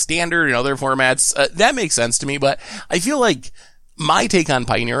about like Standard and other formats, that makes sense to me, but I feel like my take on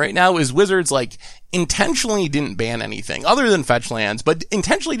Pioneer right now is Wizards like intentionally didn't ban anything other than fetch lands, but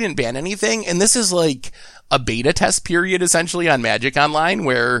intentionally didn't ban anything. And this is like a beta test period essentially on Magic Online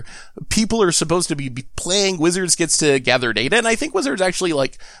where people are supposed to be playing. Wizards gets to gather data. And I think Wizards actually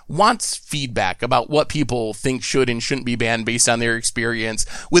like wants feedback about what people think should and shouldn't be banned based on their experience,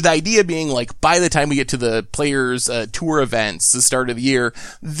 with the idea being like, by the time we get to the players tour events, the start of the year,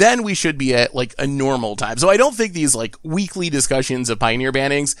 then we should be at like a normal time. So I don't think these like weekly discussions of Pioneer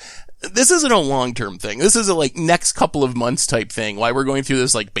bannings, this isn't a long-term thing. This is a like next couple of months type thing, why we're going through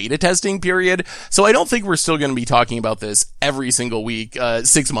this like beta testing period. So I don't think we're still going to be talking about this every single week,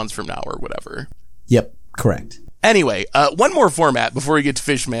 6 months from now or whatever. Yep, correct. Anyway, one more format before we get to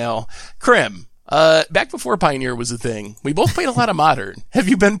fish mail. Krim, back before Pioneer was a thing, we both played a lot of Modern. Have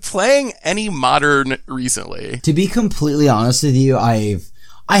you been playing any Modern recently? To be completely honest with you, I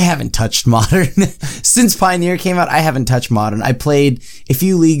haven't touched Modern. Since Pioneer came out, I haven't touched Modern. I played a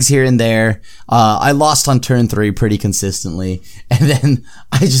few leagues here and there. I lost on turn 3 pretty consistently. And then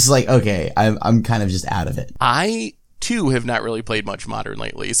I just like, okay, I'm kind of just out of it. I too have not really played much Modern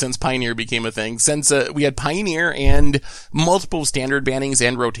lately since Pioneer became a thing, since we had Pioneer and multiple standard bannings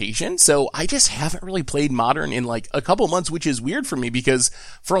and rotation. So I just haven't really played Modern in like a couple months, which is weird for me because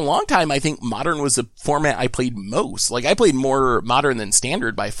for a long time I think Modern was the format I played most. Like, I played more Modern than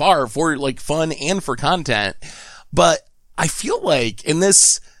Standard by far for like fun and for content. But I feel like in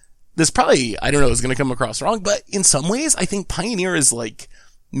this probably, I don't know, is going to come across wrong, but in some ways I think Pioneer is like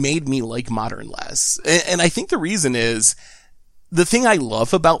made me like Modern less. And I think the reason is, the thing I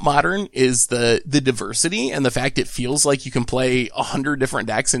love about Modern is the diversity and the fact it feels like you can play 100 different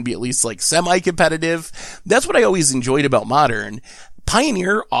decks and be at least like semi-competitive. That's what I always enjoyed about Modern.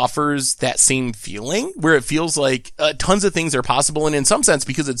 Pioneer offers that same feeling where it feels like tons of things are possible, and in some sense,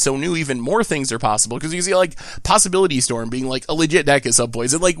 because it's so new, even more things are possible, because you see like Possibility Storm being like a legit deck at some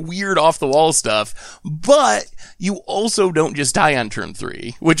points and like weird off the wall stuff, but you also don't just die on turn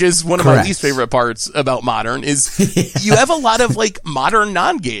 3, which is one of my least favorite parts about Modern is you have a lot of like Modern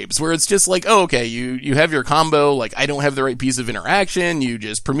non-games where it's just like, oh, okay, you have your combo, like I don't have the right piece of interaction, you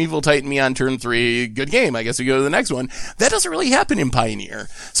just Primeval Titan me on turn 3, good game, I guess we go to the next one. That doesn't really happen in Pioneer.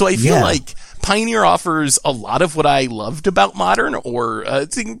 So I feel like Pioneer offers a lot of what I loved about Modern, or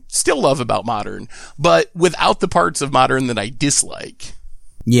still love about Modern, but without the parts of Modern that I dislike.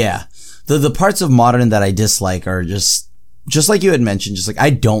 Yeah. The parts of Modern that I dislike are just like you had mentioned, just like I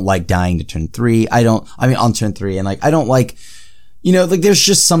don't like dying to turn 3. On turn 3, and like I don't like, you know, like there's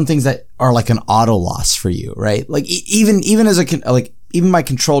just some things that are like an auto loss for you, right? Like even as even my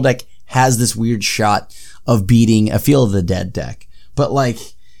control deck has this weird shot of beating a Field of the Dead deck, but like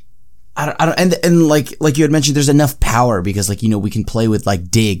I don't, and like you had mentioned, there's enough power because like, you know, we can play with like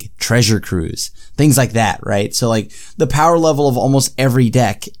Dig, Treasure Cruise, things like that, right? So like the power level of almost every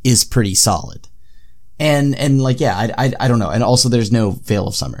deck is pretty solid. And like, yeah, I don't know. And also there's no Veil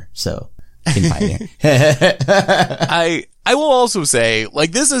of Summer, so in Pioneer. I will also say,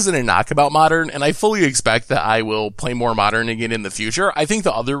 like, this isn't a knock about Modern, and I fully expect that I will play more Modern again in the future. I think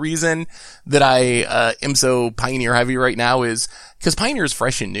the other reason that I am so Pioneer heavy right now is because Pioneer is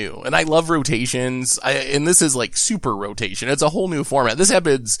fresh and new, and I love rotations, and this is like super rotation. It's a whole new format. This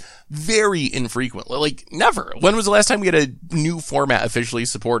happens very infrequently, like never. When was the last time we had a new format officially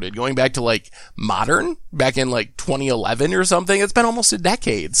supported? Going back to like Modern, back in like 2011 or something. It's been almost a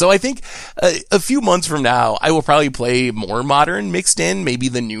decade. So I think a few months from now, I will probably play more Modern mixed in. Maybe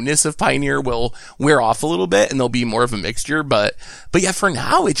the newness of Pioneer will wear off a little bit, and there'll be more of a mixture. But yeah, for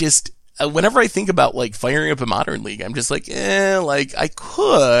now, it just, whenever I think about like firing up a Modern League, I'm just like, like I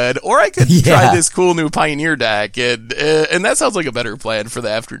could try this cool new Pioneer deck, and that sounds like a better plan for the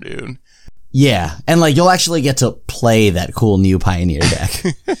afternoon. Yeah, and like you'll actually get to play that cool new Pioneer deck,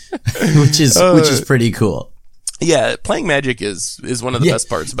 which is pretty cool. Yeah, playing Magic is one of the best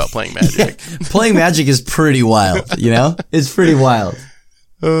parts about playing Magic. Playing Magic is pretty wild, you know? It's pretty wild.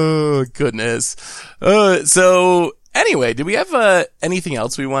 Oh, goodness. So anyway, do we have anything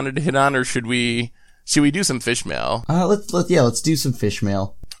else we wanted to hit on, or should we do some fish mail? Let's do some fish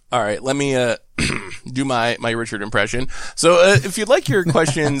mail. All right, let me do my Richard impression. So if you'd like your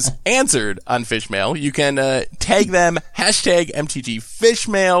questions answered on Fishmail, you can tag them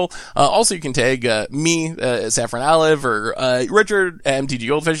 #MTGFishmail. Also, you can tag me, Saffron Olive, or Richard, MTG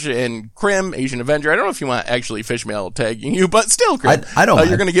Goldfish, and Krim, Asian Avenger. I don't know if you want actually Fishmail tagging you, but still, Krim, I don't.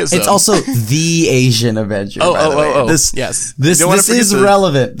 You're going to get some. It's also the Asian Avenger. Yes. This is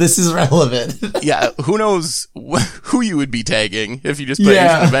relevant. This is relevant. Yeah, who knows who you would be tagging if you just put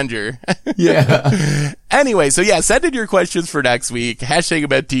Asian Avenger. Yeah. Anyway, so yeah, send in your questions for next week.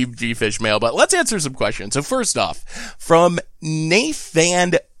 #MTGFishmail. But let's answer some questions. So first off, from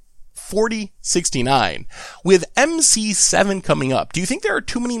Nathan 4069. With MC7 coming up, do you think there are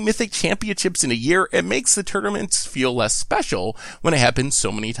too many Mythic Championships in a year? It makes the tournaments feel less special when it happens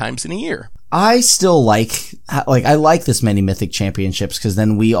so many times in a year. I still I like this many Mythic Championships because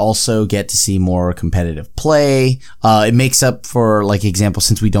then we also get to see more competitive play. It makes up for, like, example,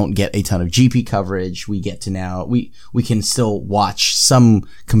 since we don't get a ton of GP coverage, we get to now, we can still watch some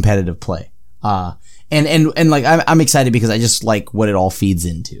competitive play. And like, I'm excited because I just like what it all feeds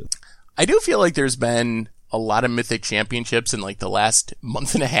into. I do feel like there's been a lot of Mythic Championships in like the last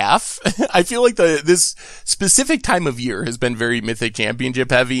month and a half. I feel like this specific time of year has been very Mythic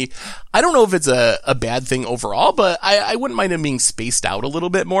Championship heavy. I don't know if it's a bad thing overall, but I wouldn't mind them being spaced out a little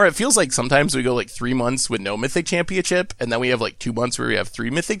bit more. It feels like sometimes we go like 3 months with no Mythic Championship, and then we have like 2 months where we have 3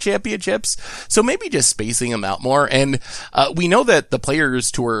 Mythic Championships. So maybe just spacing them out more. And we know that the Players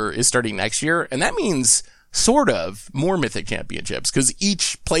Tour is starting next year, and that means sort of more Mythic Championships, because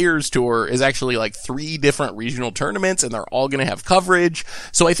each Players Tour is actually like 3 different regional tournaments, and they're all going to have coverage.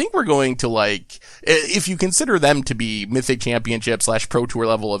 So I think we're going to, like, if you consider them to be Mythic Championship / Pro Tour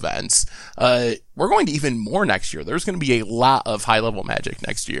level events, we're going to even more next year. There's going to be a lot of high level Magic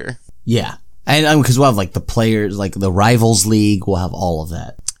next year. Yeah. And because we'll have like the players, like the Rivals League, we'll have all of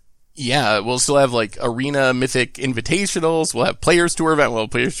that. Yeah, we'll still have like Arena Mythic Invitationals, we'll have Players Tour event, we'll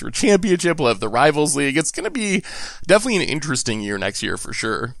have Players Tour Championship, we'll have the Rivals League. It's going to be definitely an interesting year next year for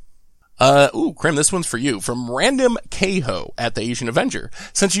sure. Krim, this one's for you. From Random Keho at the Asian Avenger.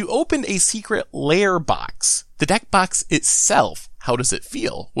 Since you opened a secret lair box, the deck box itself, how does it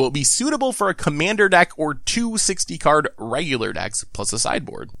feel? Will it be suitable for a commander deck or 2 60-card regular decks plus a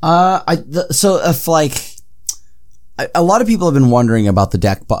sideboard? So if like, a lot of people have been wondering about the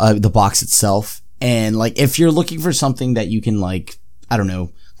deck, the box itself. And like, if you're looking for something that you can, like, I don't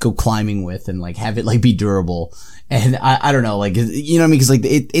know, go climbing with and like have it like be durable. And I don't know, like, you know what I mean? Cause like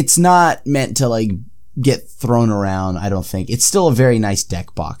it's not meant to like get thrown around. I don't think it's still a very nice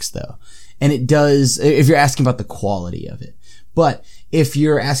deck box though. And it does, if you're asking about the quality of it, but if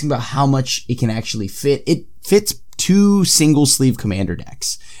you're asking about how much it can actually fit, it fits 2 single sleeve commander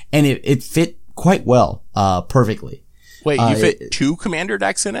decks, and it fit quite well, perfectly. Wait, you fit 2 commander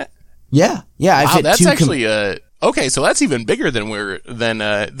decks in it? Yeah. I wow, fit that's 2 actually okay, so that's even bigger than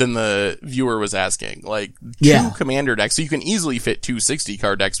the viewer was asking. Like 2 commander decks, so you can easily fit 2 60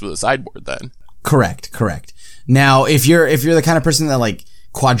 card decks with a sideboard then. Correct. Now, if you're the kind of person that like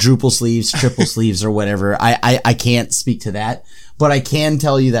quadruple sleeves, triple sleeves or whatever, I can't speak to that, but I can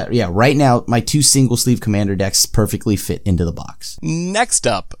tell you that, right now my 2 single sleeve commander decks perfectly fit into the box. Next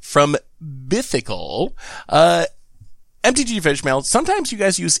up from Bithical, MTG Fishmail, sometimes you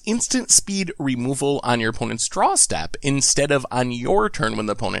guys use instant speed removal on your opponent's draw step instead of on your turn when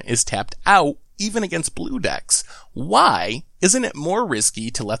the opponent is tapped out, even against blue decks. Why? Isn't it more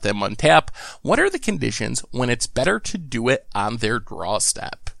risky to let them untap? What are the conditions when it's better to do it on their draw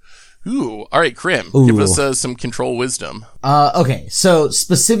step? Ooh, alright, Krim, give us some control wisdom. Okay, so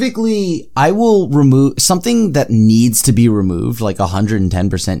specifically, I will remove something that needs to be removed, like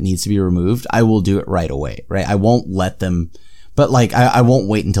 110% needs to be removed. I will do it right away, right? I won't let them, but like, I won't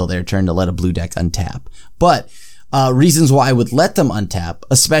wait until their turn to let a blue deck untap. But, reasons why I would let them untap,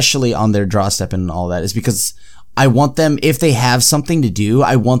 especially on their draw step and all that, is because I want them, if they have something to do,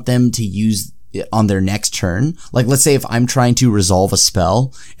 I want them to use it on their next turn. Like, let's say if I'm trying to resolve a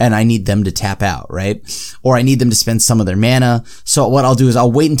spell and I need them to tap out, right? Or I need them to spend some of their mana. So what I'll do is I'll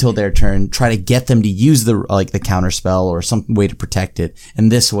wait until their turn, try to get them to use the counter spell or some way to protect it.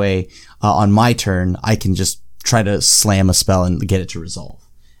 And this way, on my turn, I can just try to slam a spell and get it to resolve.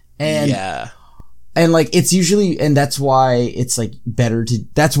 And like, it's usually, and that's why it's like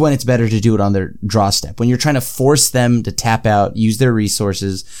that's when it's better to do it on their draw step. When you're trying to force them to tap out, use their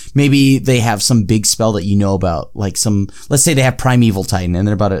resources. Maybe they have some big spell that you know about, like let's say they have Primeval Titan and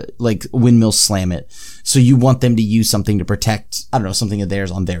they're about to like windmill slam it. So you want them to use something to protect, I don't know, something of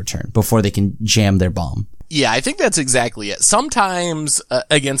theirs on their turn before they can jam their bomb. Yeah, I think that's exactly it. Sometimes,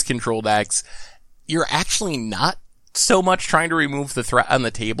 against control decks, you're actually not so much trying to remove the threat on the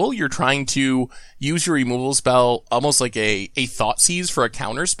table. You're trying to use your removal spell almost like a Thoughtseize for a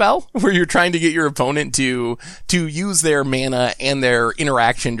counter spell, where you're trying to get your opponent to use their mana and their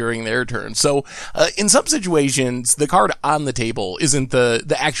interaction during their turn. So, in some situations, the card on the table isn't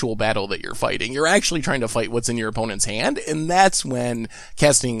the actual battle that you're fighting. You're actually trying to fight what's in your opponent's hand, and that's when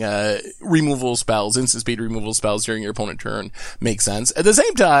casting, removal spells, instant speed removal spells during your opponent's turn makes sense. At the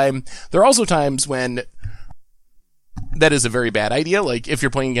same time, there are also times when that is a very bad idea. Like if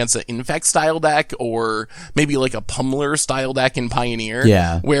you're playing against an Infect style deck or maybe like a Pummeler style deck in Pioneer,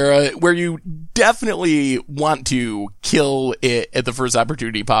 where you definitely want to kill it at the first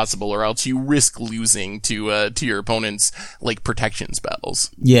opportunity possible, or else you risk losing to your opponent's like protection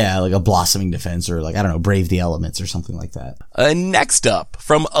spells. Yeah, like a Blossoming Defense or like, I don't know, Brave the Elements or something like that. Next up,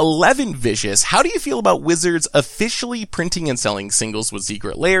 from 11 Vicious, how do you feel about Wizards officially printing and selling singles with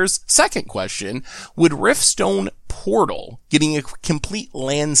secret layers? Second question, would Riftstone Portal getting a complete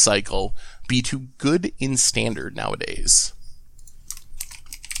land cycle be too good in Standard nowadays?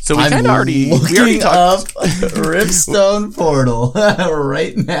 So we kind of already talked up Riftstone Portal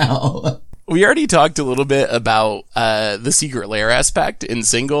right now. We already talked a little bit about the secret layer aspect in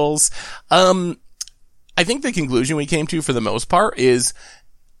singles. I think the conclusion we came to for the most part is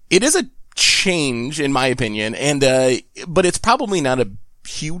it is a change in my opinion, and but it's probably not a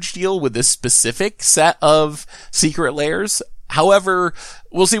huge deal with this specific set of secret layers. However,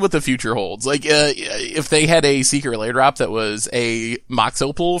 we'll see what the future holds. Like, if they had a secret layer drop that was a Mox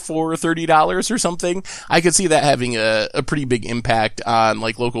Opal for $30 or something, I could see that having a pretty big impact on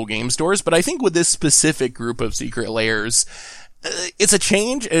like local game stores. But I think with this specific group of secret layers, it's a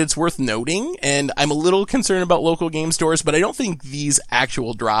change and it's worth noting. And I'm a little concerned about local game stores, but I don't think these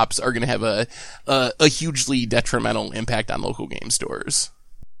actual drops are going to have a hugely detrimental impact on local game stores.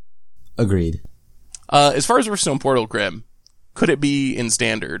 Agreed. As far as Riftstone Portal, Grim, could it be in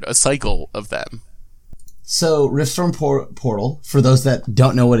Standard, a cycle of them? So Riftstone Portal, for those that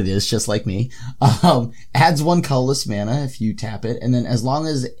don't know what it is, just like me, adds 1 colorless mana if you tap it, and then as long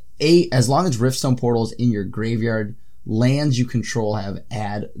as Riftstone Portal is in your graveyard, lands you control have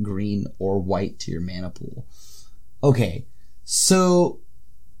add green or white to your mana pool. Okay, so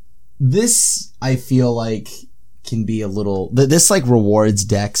this I feel like can be a little, this like rewards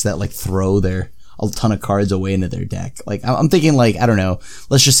decks that like throw a ton of cards away into their deck. Like I'm thinking like, I don't know,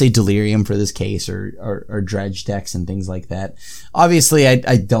 let's just say Delirium for this case or Dredge decks and things like that. Obviously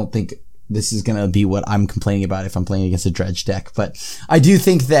I don't think this is going to be what I'm complaining about if I'm playing against a Dredge deck, but I do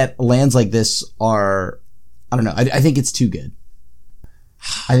think that lands like this are, I don't know, I think it's too good.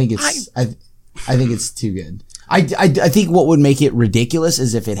 I think it's too good. I think what would make it ridiculous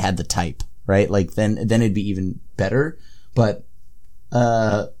is if it had the type, right? Like then it'd be even better, but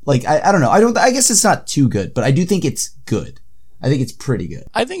I don't know. I guess it's not too good, but I do think it's good. I think it's pretty good.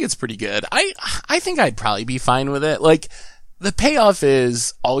 I think it's pretty good. I think I'd probably be fine with it. Like, the payoff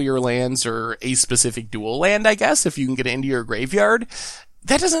is all your lands are a specific dual land, I guess, if you can get it into your graveyard.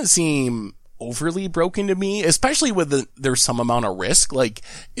 That doesn't seem overly broken to me, especially with there's some amount of risk. Like,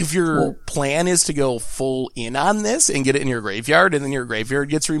 if your plan is to go full in on this and get it in your graveyard and then your graveyard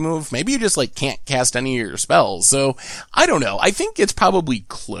gets removed, maybe you just like can't cast any of your spells. So I don't know. I think it's probably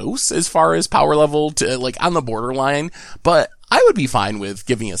close as far as power level to like on the borderline, but I would be fine with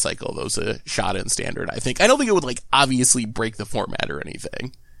giving a cycle of those a shot in standard. I don't think it would like obviously break the format or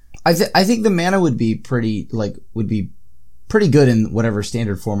anything. I think the mana would be pretty good in whatever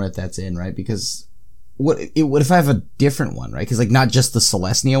standard format that's in, right? Because what if I have a different one, right? Because like not just the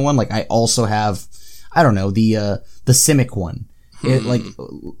Celestia one, like I also have, I don't know, the Simic one,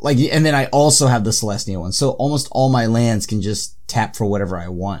 and then I also have the Celestia one. So almost all my lands can just tap for whatever I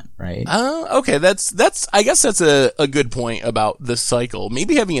want, right? Okay, that's I guess that's a good point about the cycle.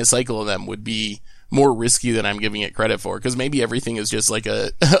 Maybe having a cycle of them would be more risky than I'm giving it credit for, because maybe everything is just like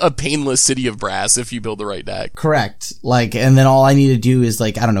a painless City of Brass if you build the right deck. Correct. Like, and then all I need to do is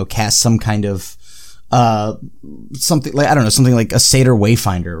like, I don't know, cast some kind of, something like, I don't know, something like a Satyr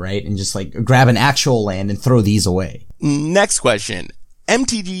Wayfinder, right? And just like grab an actual land and throw these away. Next question.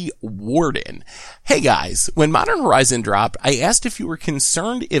 MTG Warden. Hey guys, when Modern Horizon dropped, I asked if you were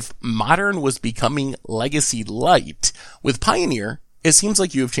concerned if Modern was becoming Legacy Light. With Pioneer, it seems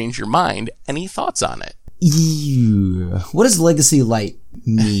like you have changed your mind. Any thoughts on it? Ew. What does Legacy Light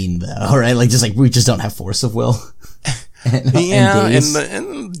mean, though? Right? Like, just like, we just don't have Force of Will.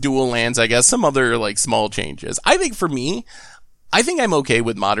 and dual lands, I guess. Some other, like, small changes. I think for me, I think I'm okay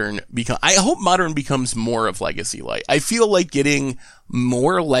with Modern I hope Modern becomes more of Legacy Light. I feel like getting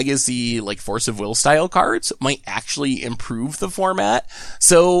more Legacy, like, Force of Will style cards might actually improve the format.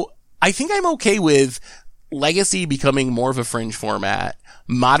 So, I think I'm okay with Legacy becoming more of a fringe format.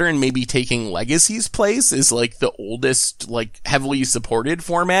 Modern maybe taking Legacy's place is like the oldest, like heavily supported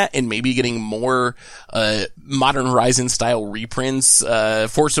format, and maybe getting more Modern Horizon style reprints,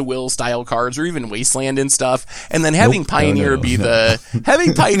 Force of Will style cards, or even Wasteland and stuff, and then having Pioneer be the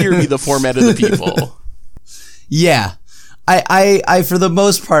format of the people. Yeah. I for the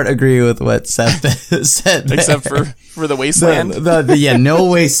most part agree with what Seth said. Except for the Wasteland. No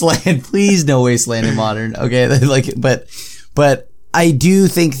Wasteland. Please, no Wasteland in Modern. Okay. But I do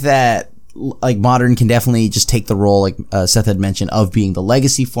think that like Modern can definitely just take the role, like Seth had mentioned, of being the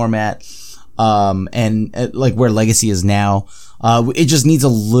Legacy format. Like where Legacy is now. It just needs a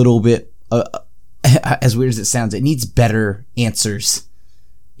little bit, as weird as it sounds, it needs better answers.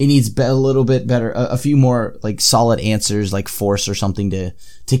 It needs a little bit better, a few more like solid answers, like Force or something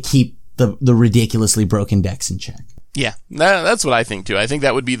to keep the ridiculously broken decks in check. Yeah, that's what I think too. I think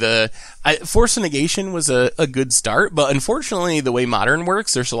that would be Force of Negation was a good start, but unfortunately the way Modern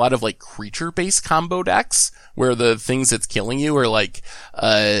works, there's a lot of like creature-based combo decks where the things that's killing you are like,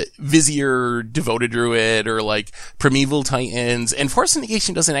 Vizier, Devoted Druid, or like Primeval Titans, and Force of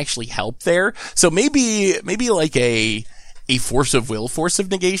Negation doesn't actually help there. So maybe like a Force of Will, Force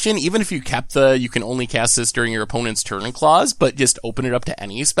of Negation, even if you kept you can only cast this during your opponent's turn clause, but just open it up to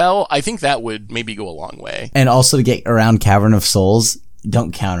any spell, I think that would maybe go a long way. And also to get around Cavern of Souls,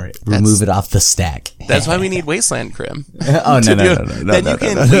 don't counter it. Remove it off the stack. That's why we need Wasteland, Krim. No. Then you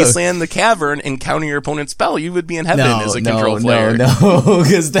can Wasteland the Cavern and counter your opponent's spell. You would be in heaven as a control player. No,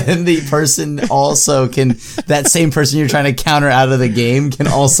 because then the person also can, that same person you're trying to counter out of the game can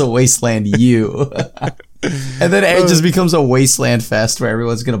also Wasteland you. And then it just becomes a wasteland fest where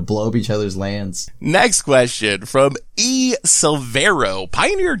everyone's going to blow up each other's lands. Next question from E. Silvero.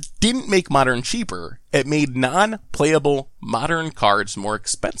 Pioneer didn't make Modern cheaper. It made non-playable Modern cards more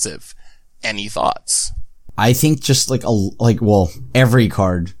expensive. Any thoughts? I think just every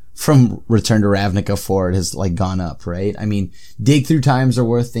card from Return to Ravnica forward has like gone up, right? I mean, Dig Through Times are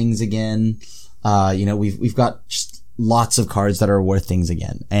worth things again. We've got just lots of cards that are worth things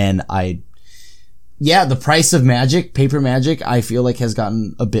again. And the price of Magic, paper Magic, I feel like has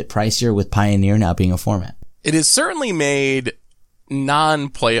gotten a bit pricier with Pioneer now being a format. It has certainly made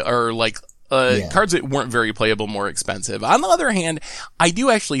cards that weren't very playable more expensive. On the other hand, I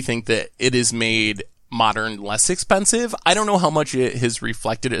do actually think that it has made Modern less expensive. I don't know how much it has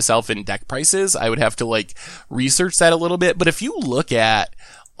reflected itself in deck prices. I would have to research that a little bit. But if you look at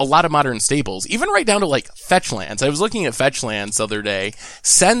a lot of Modern staples, even right down to fetch lands. I was looking at fetch lands the other day.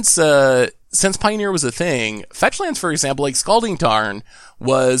 Since since Pioneer was a thing, Fetchlands, for example, like Scalding Tarn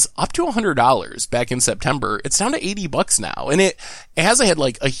was up to $100 back in September. It's down to $80 now. And it hasn't had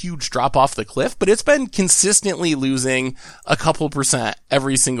like a huge drop off the cliff, but it's been consistently losing a couple percent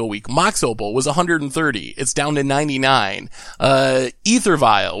every single week. Mox Opal was 130. It's down to 99. Ether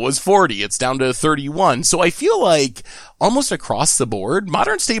Vial was 40. It's down to 31. So I feel like almost across the board,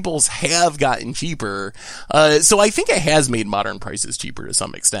 modern staples have gotten cheaper. So I think it has made modern prices cheaper to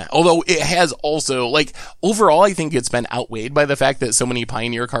some extent. Although it has also, like, overall, I think it's been outweighed by the fact that so many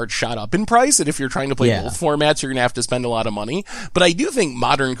Pioneer cards shot up in price. And if you're trying to play both formats, you're going to have to spend a lot of money. But I do think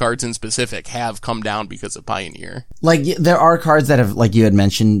modern cards in specific have come down because of Pioneer. Like, there are cards that have, like you had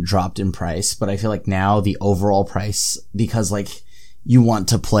mentioned, dropped in price. But I feel like now the overall price, because, like, you want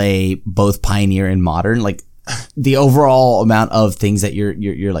to play both Pioneer and Modern, like, the overall amount of things that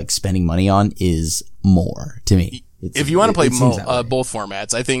you're like spending money on is more to me. If you want to play both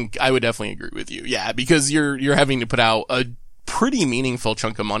formats, I think I would definitely agree with you. Yeah, because you're having to put out a pretty meaningful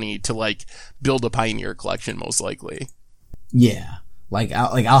chunk of money to like build a Pioneer collection, most likely. Yeah,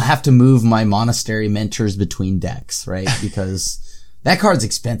 I'll have to move my Monastery Mentors between decks, right? Because that card's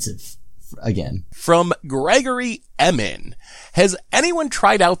expensive. Again, from Gregory Emin, has anyone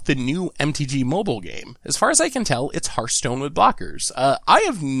tried out the new MTG mobile game? As far as I can tell, it's Hearthstone with blockers. I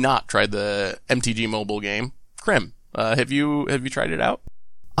have not tried the MTG mobile game. Krim, have you tried it out?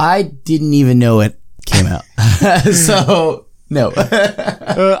 I didn't even know it came out. So no.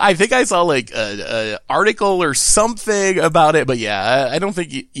 I think I saw like a article or something about it, but yeah, I don't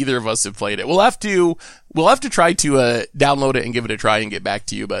think either of us have played it. We'll have to try to download it and give it a try and get back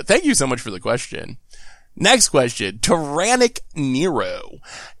to you. But thank you so much for the question. Next question, Tyrannic Nero.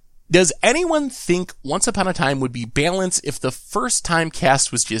 Does anyone think Once Upon a Time would be balanced if the first time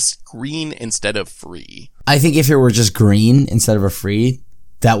cast was just green instead of free? I think if it were just green instead of a free,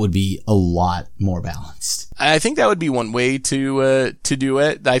 that would be a lot more balanced. I think that would be one way to do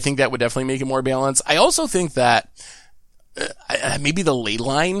it. I think that would definitely make it more balanced. I also think that maybe the ley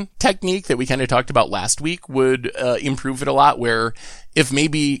line technique that we kind of talked about last week would improve it a lot, where if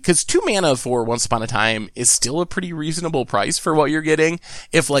maybe, because 2 mana for Once Upon a Time is still a pretty reasonable price for what you're getting.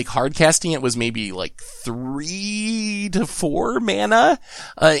 If like hard casting it was maybe like 3 to 4 mana,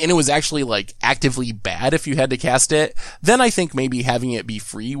 and it was actually like actively bad if you had to cast it, then I think maybe having it be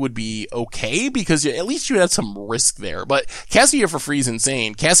free would be okay, because at least you had some risk there. But casting it for free is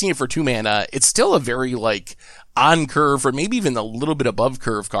insane. Casting it for 2 mana, it's still a very like on curve or maybe even a little bit above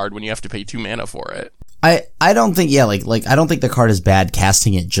curve card when you have to pay 2 mana for it. I don't think, like I don't think the card is bad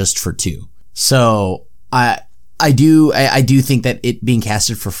casting it just for 2. So I do think that it being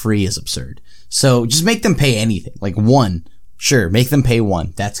casted for free is absurd. So just make them pay anything. Like 1. Sure, make them pay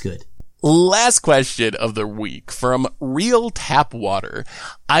 1. That's good. Last question of the week from Real Tap Water.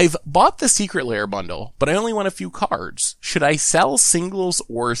 I've bought the Secret Lair bundle, but I only want a few cards. Should I sell singles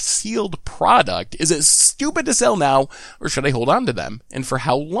or sealed product? Is it stupid to sell now, or should I hold on to them? And for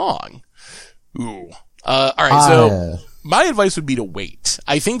how long? Ooh. Alright, so my advice would be to wait.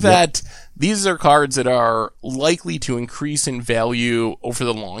 I think that these are cards that are likely to increase in value over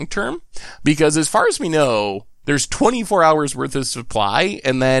the long term, because as far as we know, there's 24 hours worth of supply,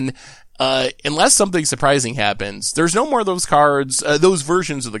 and then unless something surprising happens, there's no more of those cards, those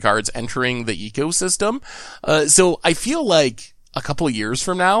versions of the cards entering the ecosystem. So I feel like a couple of years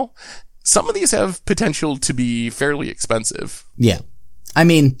from now, some of these have potential to be fairly expensive. Yeah. I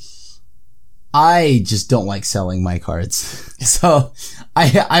mean, I just don't like selling my cards. So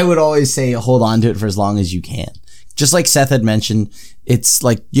I would always say hold on to it for as long as you can. Just like Seth had mentioned, it's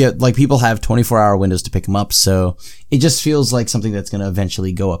like, like people have 24-hour windows to pick them up. So it just feels like something that's going to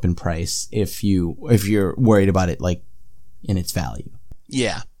eventually go up in price if you're worried about it, like in its value.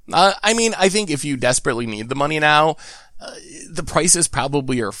 Yeah. I mean, I think if you desperately need the money now, the prices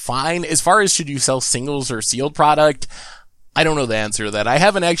probably are fine. As far as should you sell singles or sealed product, I don't know the answer to that. I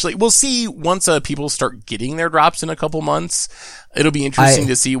haven't actually, we'll see once people start getting their drops in a couple months. It'll be interesting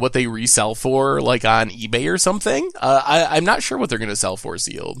to see what they resell for, like on eBay or something. I'm not sure what they're going to sell for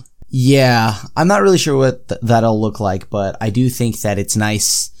sealed. Yeah, I'm not really sure what that'll look like, but I do think that it's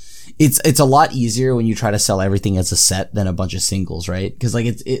nice. It's a lot easier when you try to sell everything as a set than a bunch of singles, right? Because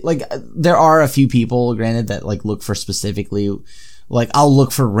like like there are a few people, granted, that like look for specifically. Like, I'll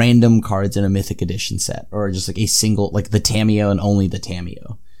look for random cards in a Mythic Edition set, or just like a single, like the Tamiyo and only the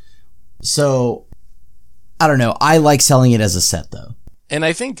Tamiyo. So, I don't know. I like selling it as a set, though. And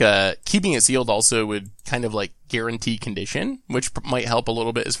I think keeping it sealed also would kind of like guarantee condition, which might help a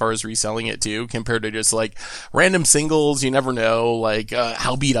little bit as far as reselling it too, compared to just like random singles. You never know, like,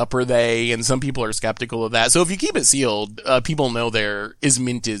 how beat up are they? And some people are skeptical of that. So if you keep it sealed, people know they're as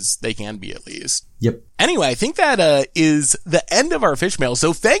mint as they can be at least. Yep. Anyway, I think that is the end of our fish mail.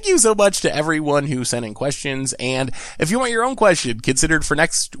 So thank you so much to everyone who sent in questions. And if you want your own question considered for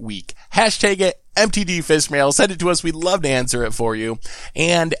next week, hashtag it MTD Fish Mail. Send it to us. We'd love to answer it for you.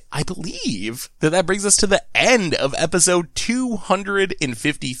 And I believe that brings us to the end of episode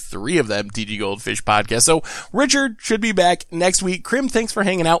 253 of the MTG Goldfish podcast. So Richard should be back next week. Krim, thanks for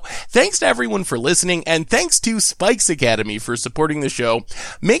hanging out. Thanks to everyone for listening. And thanks to Spikes Academy for supporting the show.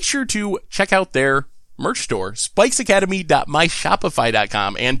 Make sure to check out their merch store,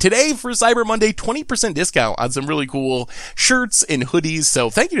 spikesacademy.myshopify.com. And today for Cyber Monday, 20% discount on some really cool shirts and hoodies.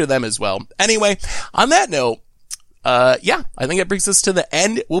 So thank you to them as well. Anyway, on that note, I think that brings us to the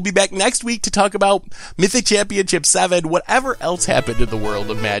end. We'll be back next week to talk about Mythic Championship 7, whatever else happened in the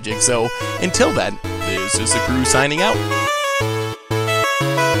world of Magic. So until then, this is the crew signing out.